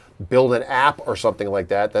looking to build an app or something like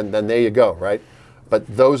that, then there you go, right? But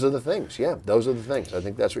those are the things. Yeah, those are the things. I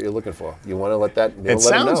think that's what you're looking for. You want to let that. It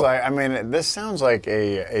sounds like. This sounds like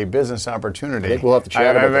a business opportunity. I think we'll have to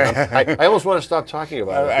chat about that. I almost want to stop talking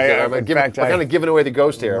about it. I'm kind of giving away the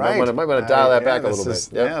ghost here. Right. I might want to dial that back a little bit.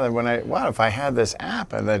 Yeah. If I had this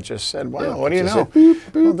app and that just said, wow, what do you know? Boop,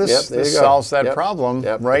 boop. Well, this solves that problem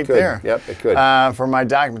right there. Yep, it could. For my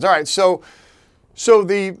documents. All right, so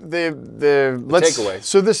the takeaway.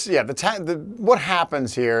 So this, what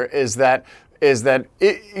happens here is that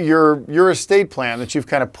your estate plan that you've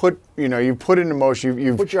kind of put into motion.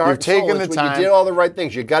 You've taken the time. You did all the right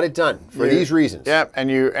things. You got it done for these reasons. Yeah,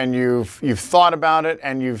 and you've thought about it,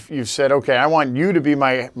 and you've said, okay, I want you to be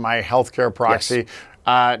my healthcare proxy.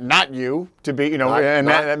 Yes. Not you to be,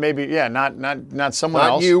 that maybe, not someone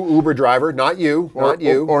else. Not you, Uber driver. Not you.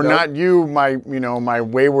 Not you, my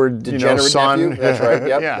wayward, degenerate son. nephew. That's right.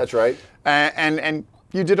 Yep, yeah. That's right. And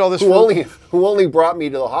You did all this who only brought me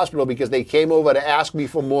to the hospital because they came over to ask me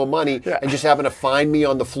for more money and just happened to find me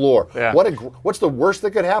on the floor. Yeah. What's the worst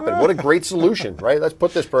that could happen? What a great solution, right? Let's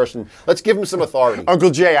put this person. Let's give him some authority.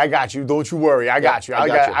 Uncle Jay, I got you. Don't you worry. I got you.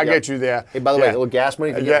 I'll get you there. Hey, by the way, a little gas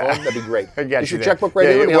money if you get home, that'd be great. I got Is you your there. checkbook right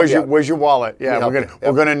here? Where's your wallet? Yeah,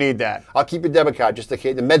 we're gonna need that. I'll keep your debit card just in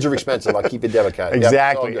case. The meds are expensive. I'll keep your debit card.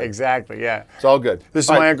 Exactly. Exactly. Yeah. It's all good. This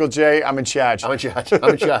is my Uncle Jay. I'm in charge. I'm in charge. I'm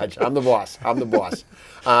in charge. I'm the boss. I'm the boss.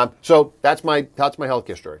 So that's my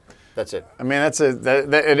healthcare story. That's it. I mean,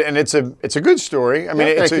 and it's a good story. I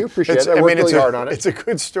mean, thank you. Appreciate it. I worked really hard on it. It's a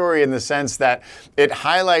good story in the sense that it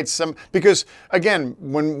highlights some, because again,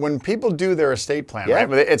 when people do their estate plan, right?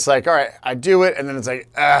 It's like, all right, I do it, and then it's like,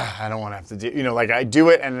 I don't want to have to do, like I do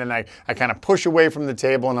it, and then I kind of push away from the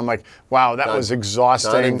table, and I'm like, wow, that was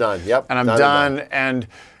exhausting. Done and done. Yep. And I'm done.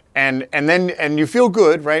 And then you feel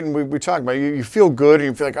good, right? And we talk about it. You feel good, and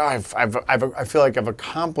you feel like, oh, I feel like I've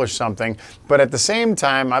accomplished something. But at the same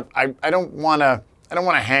time, I don't want to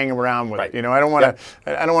hang around with it. You know, I don't want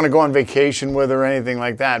to go on vacation with it or anything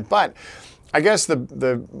like that. But I guess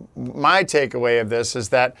my takeaway of this is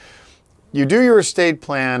that you do your estate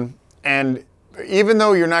plan, and even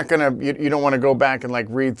though you're not gonna, you don't want to go back and like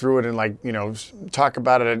read through it and like, you know, talk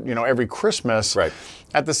about it, you know, every Christmas. Right.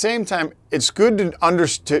 At the same time, it's good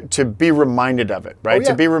to be reminded of it, right? Oh, yeah.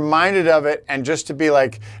 To be reminded of it, and just to be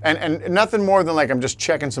like, and nothing more than like, I'm just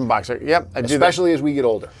checking some boxes. Like, yep, I do that. Especially as we get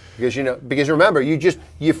older, because remember,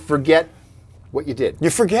 you forget what you did. You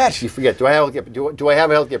forget. You forget. Do I have a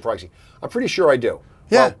healthcare proxy? I'm pretty sure I do.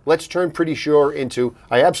 Yeah. Well, let's turn pretty sure into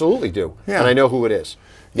I absolutely do, and I know who it is.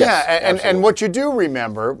 Yes, yeah, and what you do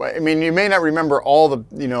remember, I mean, you may not remember all the,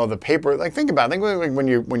 you know, the paper. Like, think about it. Think like when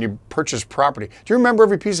you purchase property. Do you remember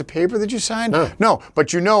every piece of paper that you signed? No,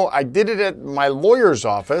 but you know, I did it at my lawyer's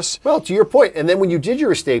office. Well, to your point, and then when you did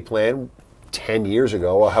your estate plan 10 years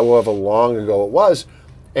ago, or however long ago it was,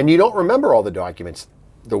 and you don't remember all the documents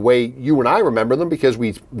the way you and I remember them because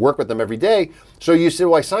we work with them every day. So you say,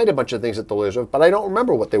 well, I signed a bunch of things at the lawyer's office, but I don't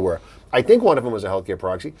remember what they were. I think one of them was a healthcare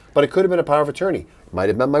proxy, but it could have been a power of attorney. It might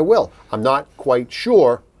have been my will. I'm not quite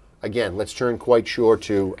sure. Again, let's turn quite sure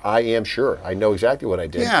to I am sure. I know exactly what I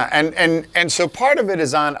did. Yeah, and so part of it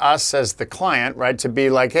is on us as the client, right? To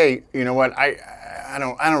be like, hey, you know what, I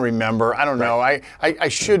don't remember. I don't know. I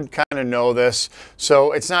should kind of know this.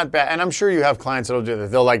 So it's not bad. And I'm sure you have clients that'll do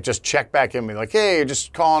that. They'll like just check back in with me, like, hey,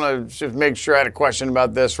 just calling to just make sure I had a question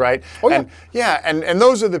about this, right? Oh, yeah. And yeah, and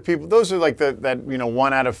those are the people. Those are like that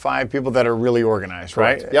 1 out of 5 people that are really organized,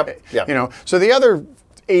 Correct. right? Yep. You know. So the other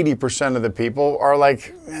 80% of the people are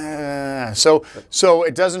like, so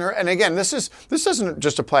it doesn't hurt. And again, this doesn't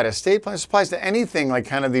just apply to estate plans. This applies to anything, like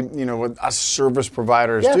kind of the, you know, what us service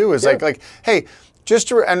providers do is like, hey,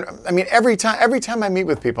 and I mean, every time I meet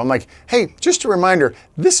with people, I'm like, hey, just a reminder,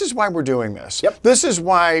 this is why we're doing this. Yep. This is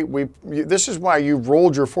why you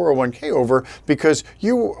rolled your 401k over, because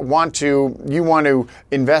you want to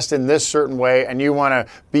invest in this certain way, and you want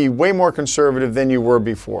to be way more conservative than you were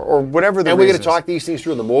before, or whatever the reason. And we're going to talk these things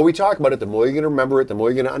through. And the more we talk about it, the more you're going to remember it, the more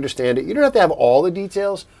you're going to understand it. You don't have to have all the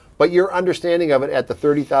details, but your understanding of it at the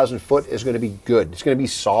 30,000 foot is going to be good. It's going to be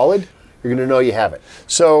solid. You're going to know you have it.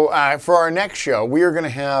 So for our next show, we are going to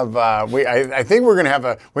have. I think we're going to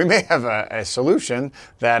have we may have a solution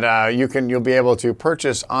that you'll be able to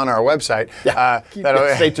purchase on our website. Yeah.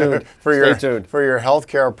 Stay tuned. For your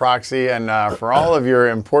healthcare proxy and for all of your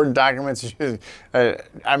important documents.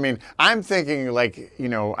 I mean, I'm thinking like, you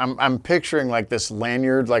know, I'm picturing like this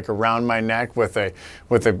lanyard like around my neck with a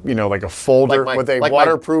you know, like a folder, with a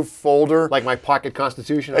waterproof folder, like my pocket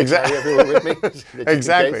constitution. Exactly. Everywhere with me.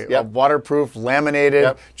 Exactly. Yep. Waterproof,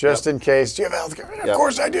 laminated, just in case. Do you have healthcare? Of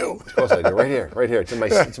course I do. Of course I do. Right here. It's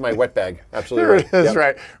in my wet bag. Absolutely. There it is.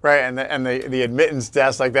 Right. And the admittance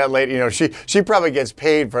desk, like that lady, you know, she probably gets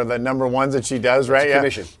paid for the number ones that she does, right? It's a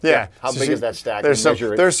commission. Yeah. How big is that stack? There's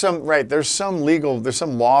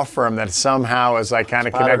some law firm that somehow is like kind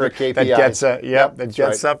of connected that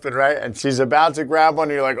gets something, right? And she's about to grab one,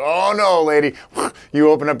 and you're like, oh no, lady. You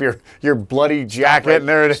open up your bloody jacket, and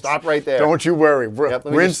there it is. Stop right there. Don't you worry.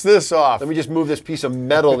 Rinse this off. Let me just move this piece of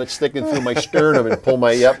metal that's sticking through my sternum and pull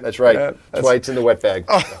my. Yep, that's right. That's why it's in the wet bag.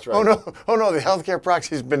 That's right. Oh no, the healthcare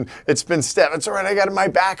proxy's been stepped. It's all right. I got my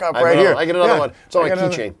backup right here. I get another one. It's on my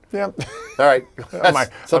keychain. Yep. All right.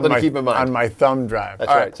 Something to keep in mind. On my thumb drive. That's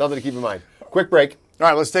right. Something to keep in mind. Quick break. All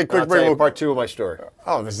right, let's take a quick break. Part 2 of my story.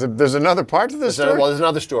 Oh, there's another part to this story? Well, there's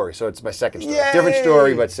another story, so it's my second story. Yay! Different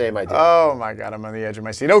story, but same idea. Oh, my God, I'm on the edge of my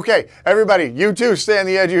seat. Okay, everybody, you too, stay on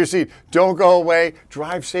the edge of your seat. Don't go away.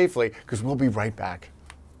 Drive safely, because we'll be right back.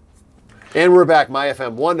 And we're back. My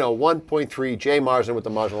FM 101.3. Jay Marsden with the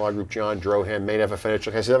Marsden Law Group. John Drohan, Main FM Financial.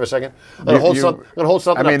 Can I see that for a second? I'm going to hold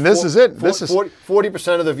something. I mean, this is it. This is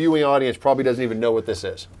 40% of the viewing audience probably doesn't even know what this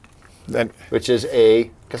is. Which is a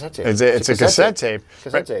cassette tape. It's a cassette tape.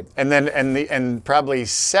 Cassette tape. And then and probably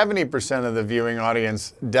 70% of the viewing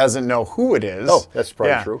audience doesn't know who it is. Oh, that's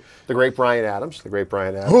probably true. The great Brian Adams.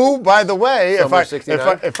 Who, by the way,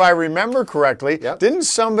 if I remember correctly, Yep. didn't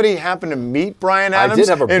somebody happen to meet Brian Adams I did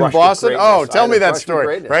have a in brush Boston? with greatness. Oh, tell me that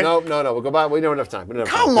story. Right? No. We'll go back. We don't have time.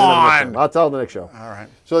 Come on. I'll tell the next show. All right.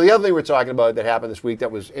 So the other thing we're talking about that happened this week that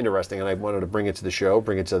was interesting, and I wanted to bring it to the show,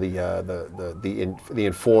 bring it to the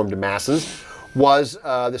informed masses, was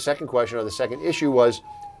the second question, or the second issue was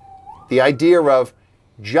the idea of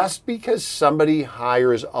just because somebody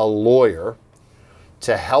hires a lawyer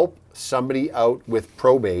to help somebody out with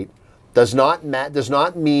probate does not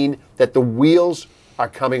mean that the wheels are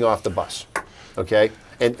coming off the bus. Okay?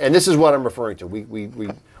 And this is what I'm referring to.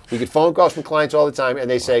 We get phone calls from clients all the time, and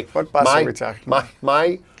they say, "What bus are we talking about?"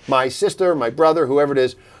 My sister, my brother, whoever it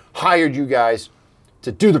is, hired you guys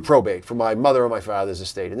to do the probate for my mother or my father's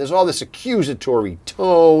estate." And there's all this accusatory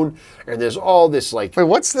tone, and there's all this like. Wait,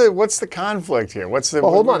 what's the conflict here? Well,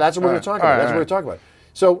 hold on. That's what we're going to talk about. That's what we're talking about.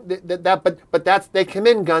 So they come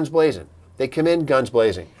in guns blazing. They come in guns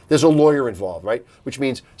blazing. There's a lawyer involved, right? Which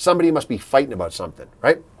means somebody must be fighting about something,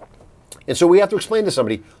 right? And so we have to explain to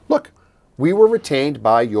somebody, look, we were retained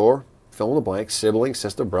by your fill in the blank sibling,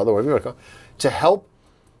 sister, brother, whatever you want to call it, to help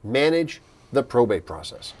manage the probate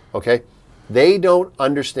process. Okay? They don't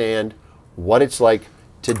understand what it's like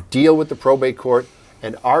to deal with the probate court,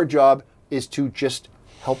 and our job is to just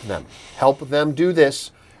help them do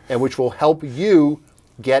this, and which will help you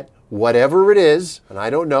get whatever it is, and I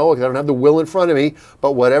don't know because I don't have the will in front of me,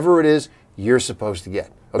 but whatever it is you're supposed to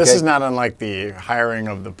get. Okay? This is not unlike the hiring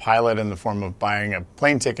of the pilot in the form of buying a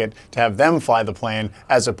plane ticket to have them fly the plane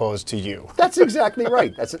as opposed to you. That's exactly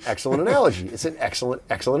right. That's an excellent analogy. It's an excellent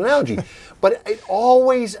analogy. But it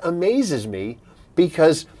always amazes me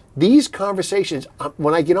because these conversations,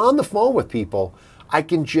 when I get on the phone with people, I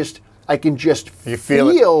can just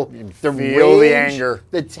feel the rage, the anger,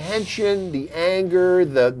 the tension, the anger,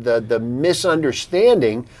 the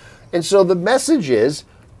misunderstanding. And so the message is,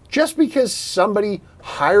 just because somebody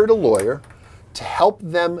hired a lawyer to help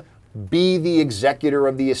them be the executor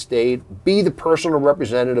of the estate, be the personal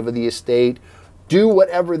representative of the estate, do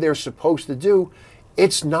whatever they're supposed to do,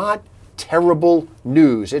 it's not terrible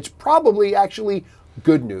news. It's probably actually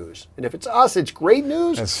good news. And if it's us, it's great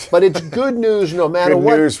news, but it's good news no matter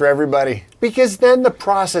what. Good news for everybody. Because then the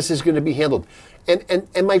process is going to be handled.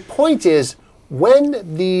 And my point is,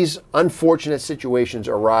 when these unfortunate situations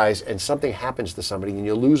arise and something happens to somebody and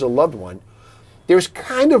you lose a loved one, there's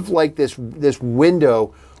kind of like this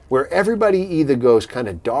window where everybody either goes kind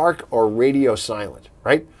of dark or radio silent,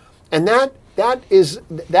 right? And that is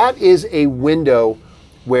a window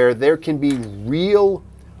where there can be real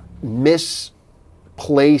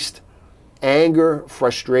misplaced anger,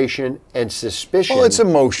 frustration, and suspicion. Well, it's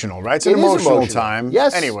emotional, right? It's an emotional time.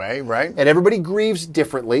 Yes. Anyway, right? And everybody grieves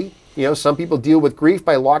differently. You know, some people deal with grief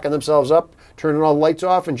by locking themselves up, turning all the lights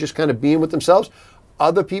off, and just kind of being with themselves.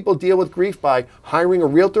 Other people deal with grief by hiring a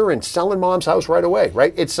realtor and selling mom's house right away,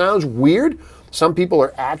 right? It sounds weird. Some people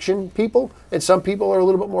are action people, and some people are a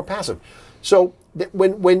little bit more passive. So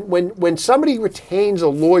when somebody retains a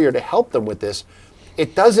lawyer to help them with this,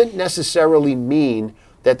 it doesn't necessarily mean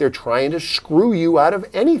that they're trying to screw you out of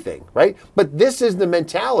anything, right? But this is the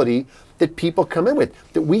mentality that people come in with.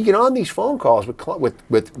 That we get on these phone calls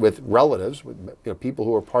with relatives, with people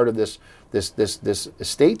who are part of this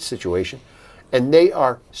estate situation, and they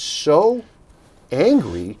are so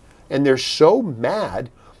angry and they're so mad,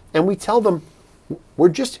 and we tell them, we're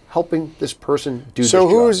just helping this person do this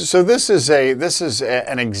job. So this is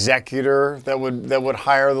an executor that would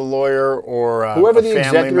hire the lawyer, or whoever a the family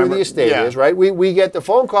executor member? of the estate is, right? We get the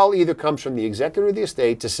phone call either comes from the executor of the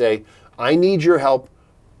estate to say, I need your help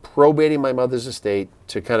probating my mother's estate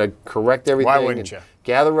to kind of correct everything. Why wouldn't you?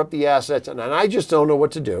 Gather up the assets, and I just don't know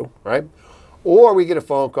what to do, right? Or we get a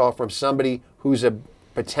phone call from somebody who's a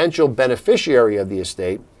potential beneficiary of the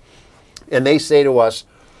estate, and they say to us,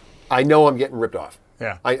 I know I'm getting ripped off.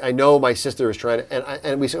 Yeah. I know my sister is trying to,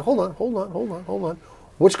 and we say, hold on.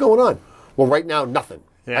 What's going on? Well, right now, nothing.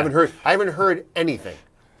 Yeah. I haven't heard anything.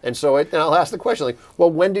 And so and I'll ask the question, like, well,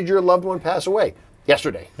 when did your loved one pass away?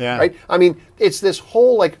 Yesterday. Yeah. Right? I mean, it's this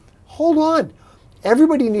whole, like, hold on.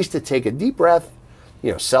 Everybody needs to take a deep breath,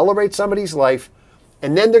 celebrate somebody's life,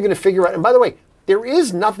 and then they're going to figure out, and by the way, there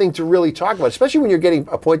is nothing to really talk about, especially when you're getting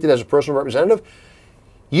appointed as a personal representative.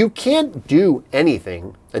 You can't do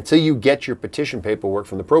anything until you get your petition paperwork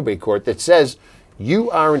from the probate court that says you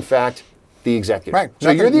are in fact the executor. Right. So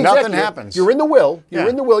you're the executor. Nothing happens. You're in the will. You're Yeah.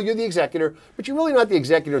 in the will. You're the executor, but you're really not the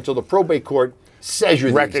executor until the probate court says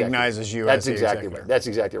you're the executor. Recognizes you That's as the exactly executor. right. That's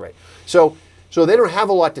exactly right. So they don't have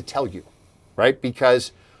a lot to tell you, right?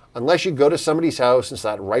 Because unless you go to somebody's house and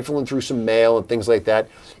start rifling through some mail and things like that,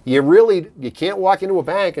 you can't walk into a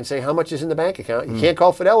bank and say how much is in the bank account. You can't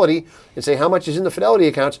call Fidelity and say how much is in the Fidelity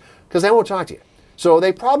accounts because they won't talk to you. So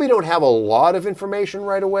they probably don't have a lot of information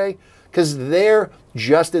right away because they're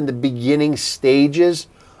just in the beginning stages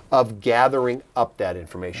of gathering up that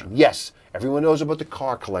information. Yes, everyone knows about the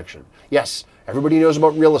car collection. Yes, everybody knows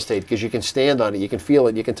about real estate because you can stand on it, you can feel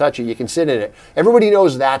it, you can touch it, you can sit in it. Everybody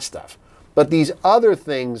knows that stuff. But these other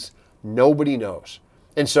things, nobody knows.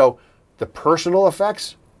 And so the personal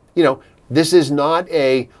effects, this is not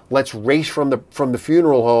a let's race from the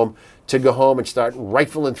funeral home to go home and start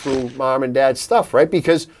rifling through mom and dad's stuff, right?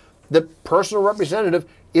 Because the personal representative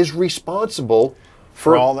is responsible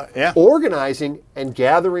for all that, yeah. organizing and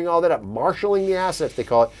gathering all that up, marshaling the assets, they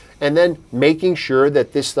call it, and then making sure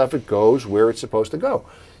that this stuff it goes where it's supposed to go.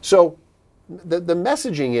 So the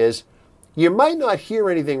messaging is, you might not hear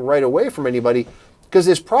anything right away from anybody because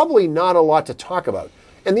there's probably not a lot to talk about.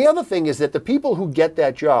 And the other thing is that the people who get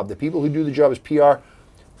that job, the people who do the job as PR,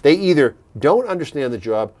 they either don't understand the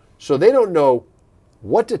job, so they don't know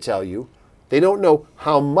what to tell you, they don't know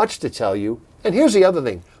how much to tell you, and here's the other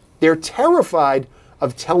thing, they're terrified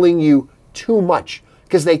of telling you too much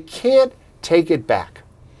because they can't take it back.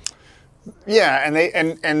 Yeah,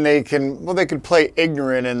 and they could play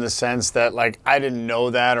ignorant in the sense that like I didn't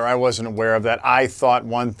know that or I wasn't aware of that. I thought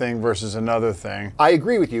one thing versus another thing. I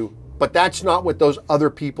agree with you, but that's not what those other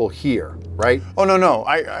people hear, right? Oh no,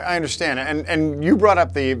 I understand. And you brought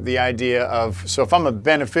up the idea of, so if I'm a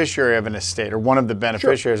beneficiary of an estate or one of the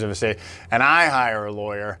beneficiaries of an estate and I hire a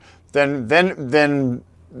lawyer, then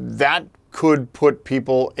that could put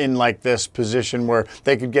people in like this position where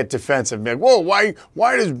they could get defensive and be like, whoa,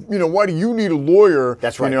 why do you need a lawyer?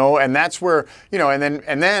 That's right. And that's where,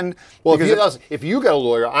 and then well, if you got a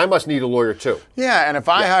lawyer, I must need a lawyer too. Yeah, and if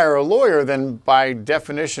I hire a lawyer, then by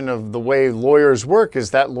definition of the way lawyers work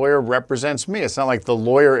is that lawyer represents me. It's not like the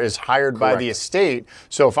lawyer is hired by the estate.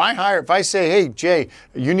 So if I say, hey, Jay,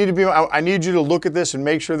 I need you to look at this and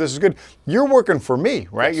make sure this is good, you're working for me,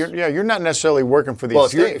 right? Yes. You're not necessarily working for the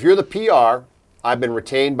estate. If you're the PR, I've been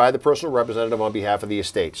retained by the personal representative on behalf of the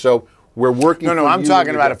estate. So we're working. No, I'm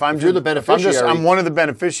talking about if you're the beneficiary. I'm one of the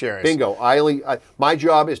beneficiaries. Bingo. My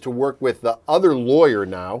job is to work with the other lawyer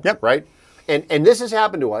now. Yep. Right. And this has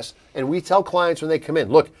happened to us. And we tell clients when they come in,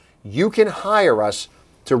 look, you can hire us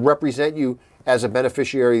to represent you as a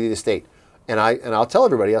beneficiary of the estate. And I'll tell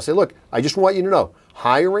everybody. I'll say, look, I just want you to know,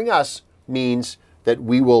 hiring us means that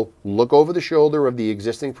we will look over the shoulder of the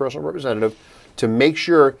existing personal representative to make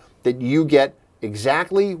sure that you get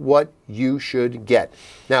exactly what you should get.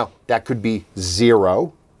 Now, that could be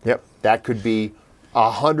 0. Yep. That could be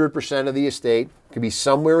 100% of the estate. It could be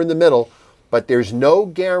somewhere in the middle. But there's no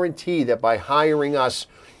guarantee that by hiring us,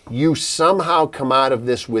 you somehow come out of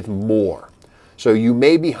this with more. So you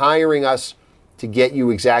may be hiring us to get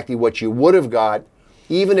you exactly what you would have got,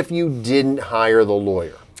 even if you didn't hire the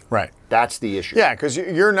lawyer. Right. That's the issue. Yeah, because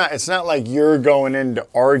you're not. It's not like you're going in to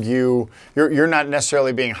argue. You're not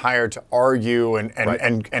necessarily being hired to argue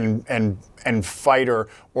and fight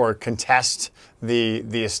or contest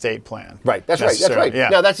the estate plan. Right. That's right. That's right. Yeah.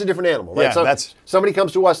 Now that's a different animal. Right? Yeah, Somebody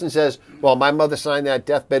comes to us and says, "Well, my mother signed that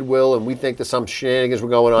deathbed will, and we think that some shenanigans were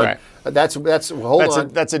going on." Right. That's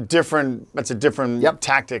a different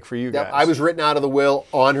tactic for you guys. I was written out of the will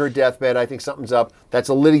on her deathbed. I think something's up. That's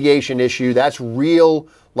a litigation issue. That's real,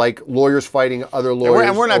 like lawyers fighting other lawyers.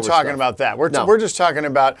 And we're not talking stuff. about that. We're just talking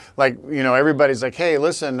about, like, everybody's like, hey,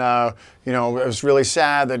 listen, it was really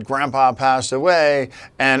sad that Grandpa passed away,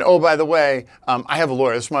 and oh, by the way, I have a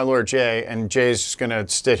lawyer. This is my lawyer, Jay, and Jay's just going to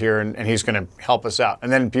sit here and he's going to help us out.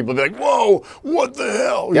 And then people will be like, whoa, what the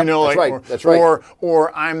hell? Yep, that's right. That's right.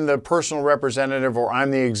 Or I'm the personal representative, or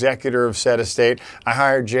I'm the executor of said estate. I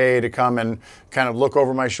hired Jay to come and kind of look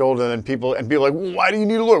over my shoulder, and people are like, well, why do you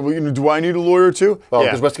need a lawyer? Well, do I need a lawyer too? Well,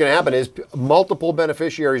 because what's going to happen is multiple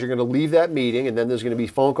beneficiaries are going to leave that meeting, and then there's going to be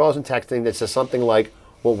phone calls and texting that says something like,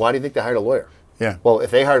 well, why do you think they hired a lawyer? Yeah. Well,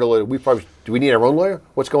 if they hired a lawyer, do we need our own lawyer?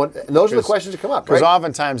 What's going on? And those are the questions that come up, because right?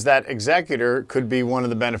 oftentimes that executor could be one of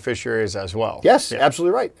the beneficiaries as well. Yes,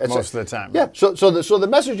 absolutely right. That's most of the time. Yeah. So the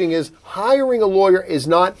messaging is hiring a lawyer is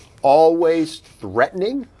not always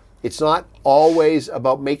threatening. It's not always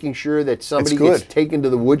about making sure that somebody gets taken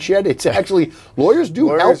to the woodshed. It's actually, lawyers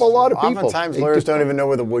help a lot of people. Oftentimes, lawyers don't even know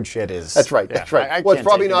where the woodshed is. That's right. That's right. Well, it's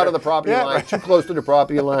probably not on the property line, too close to the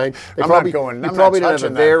property line. I'm not going. You probably don't have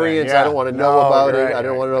a variance. I don't want to know about it. I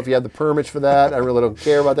don't want to know if you have the permits for that. I really don't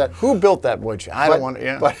care about that. Who built that woodshed? I don't want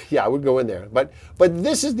to. But yeah, I would go in there. But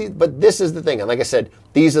this is the thing. And like I said,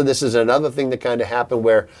 this is another thing that kind of happened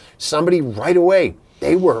where somebody right away,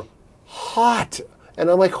 they were hot. And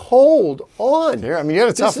I'm like, hold on. Yeah, I mean, you had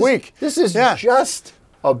a tough week. This is just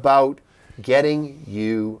about getting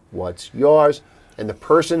you what's yours. And the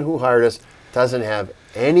person who hired us doesn't have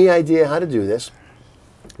any idea how to do this.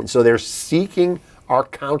 And so they're seeking our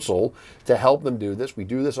counsel to help them do this. We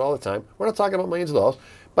do this all the time. We're not talking about millions of dollars,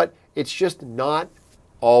 but it's just not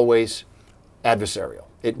always adversarial.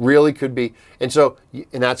 It really could be. And so,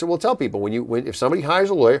 and that's what we'll tell people. If somebody hires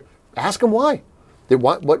a lawyer, ask them why.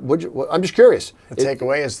 I'm just curious. The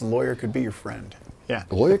takeaway is the lawyer could be your friend. Yeah.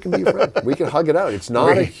 The lawyer can be your friend. We can hug it out. It's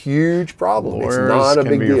not a huge problem. It's not a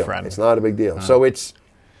big deal. It's not a big deal. So it's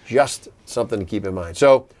just something to keep in mind.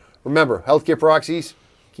 So remember, healthcare proxies,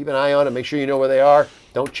 keep an eye on it. Make sure you know where they are.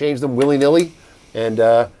 Don't change them willy-nilly. And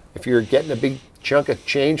if you're getting a big chunk of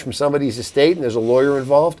change from somebody's estate and there's a lawyer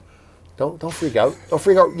involved, don't freak out. Don't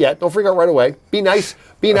freak out yet. Don't freak out right away. Be nice.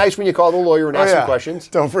 Be nice when you call the lawyer and ask some questions.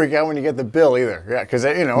 Don't freak out when you get the bill either. Yeah, because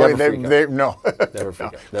no. Never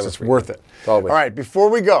freak out. It's worth it. Always. All right,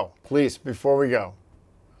 before we go, please. Before we go,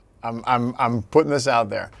 I'm putting this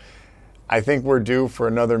out there. I think we're due for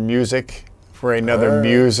another music.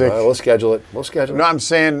 Music. We'll schedule it. No, I'm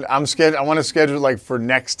saying I want to schedule it like for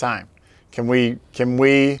next time. Can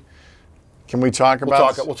we talk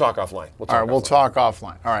about? We'll talk offline. All right, we'll talk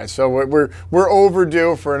offline. All right, so we're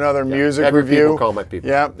overdue for another music have your review. People call my people.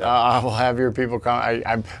 Yeah, I will have your people call.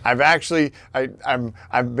 I've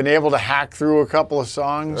been able to hack through a couple of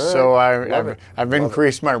songs, so I've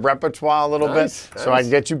increased my repertoire a little bit, so I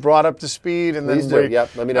can get you brought up to speed. And Please then do.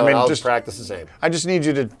 Yep. Let me know. I'll just practice the same. I just need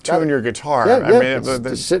you to tune your guitar. Yeah. It's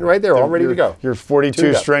just sitting right there, all ready to go. Your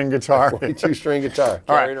 42-string guitar. 42-string guitar.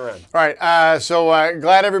 Carrying around. All right. So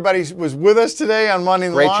glad everybody was with us today on Money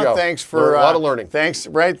in the Law. Show. Thanks for a lot of learning. Thanks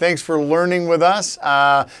for learning with us.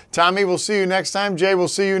 Tommy, we'll see you next time. Jay, we'll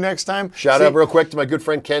see you next time. Shout out real quick to my good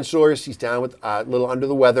friend Ken Sawyers. He's down with a little under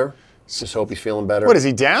the weather. Just hope he's feeling better. What, is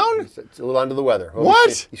he down? It's a little under the weather.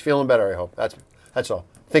 What? He's feeling better, I hope. That's all.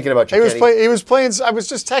 Thinking about you, Kenny. He was playing. I was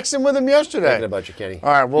just texting with him yesterday. Thinking about you, Kenny.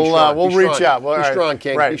 All right, we'll reach out. Be strong,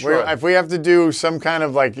 King. Right. Be strong. If we have to do some kind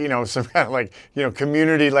of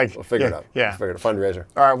community we'll figure it out. Yeah. We'll figure it out. Fundraiser.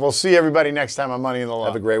 All right, we'll see everybody next time on Money in the Law.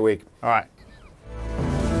 Have a great week. All right.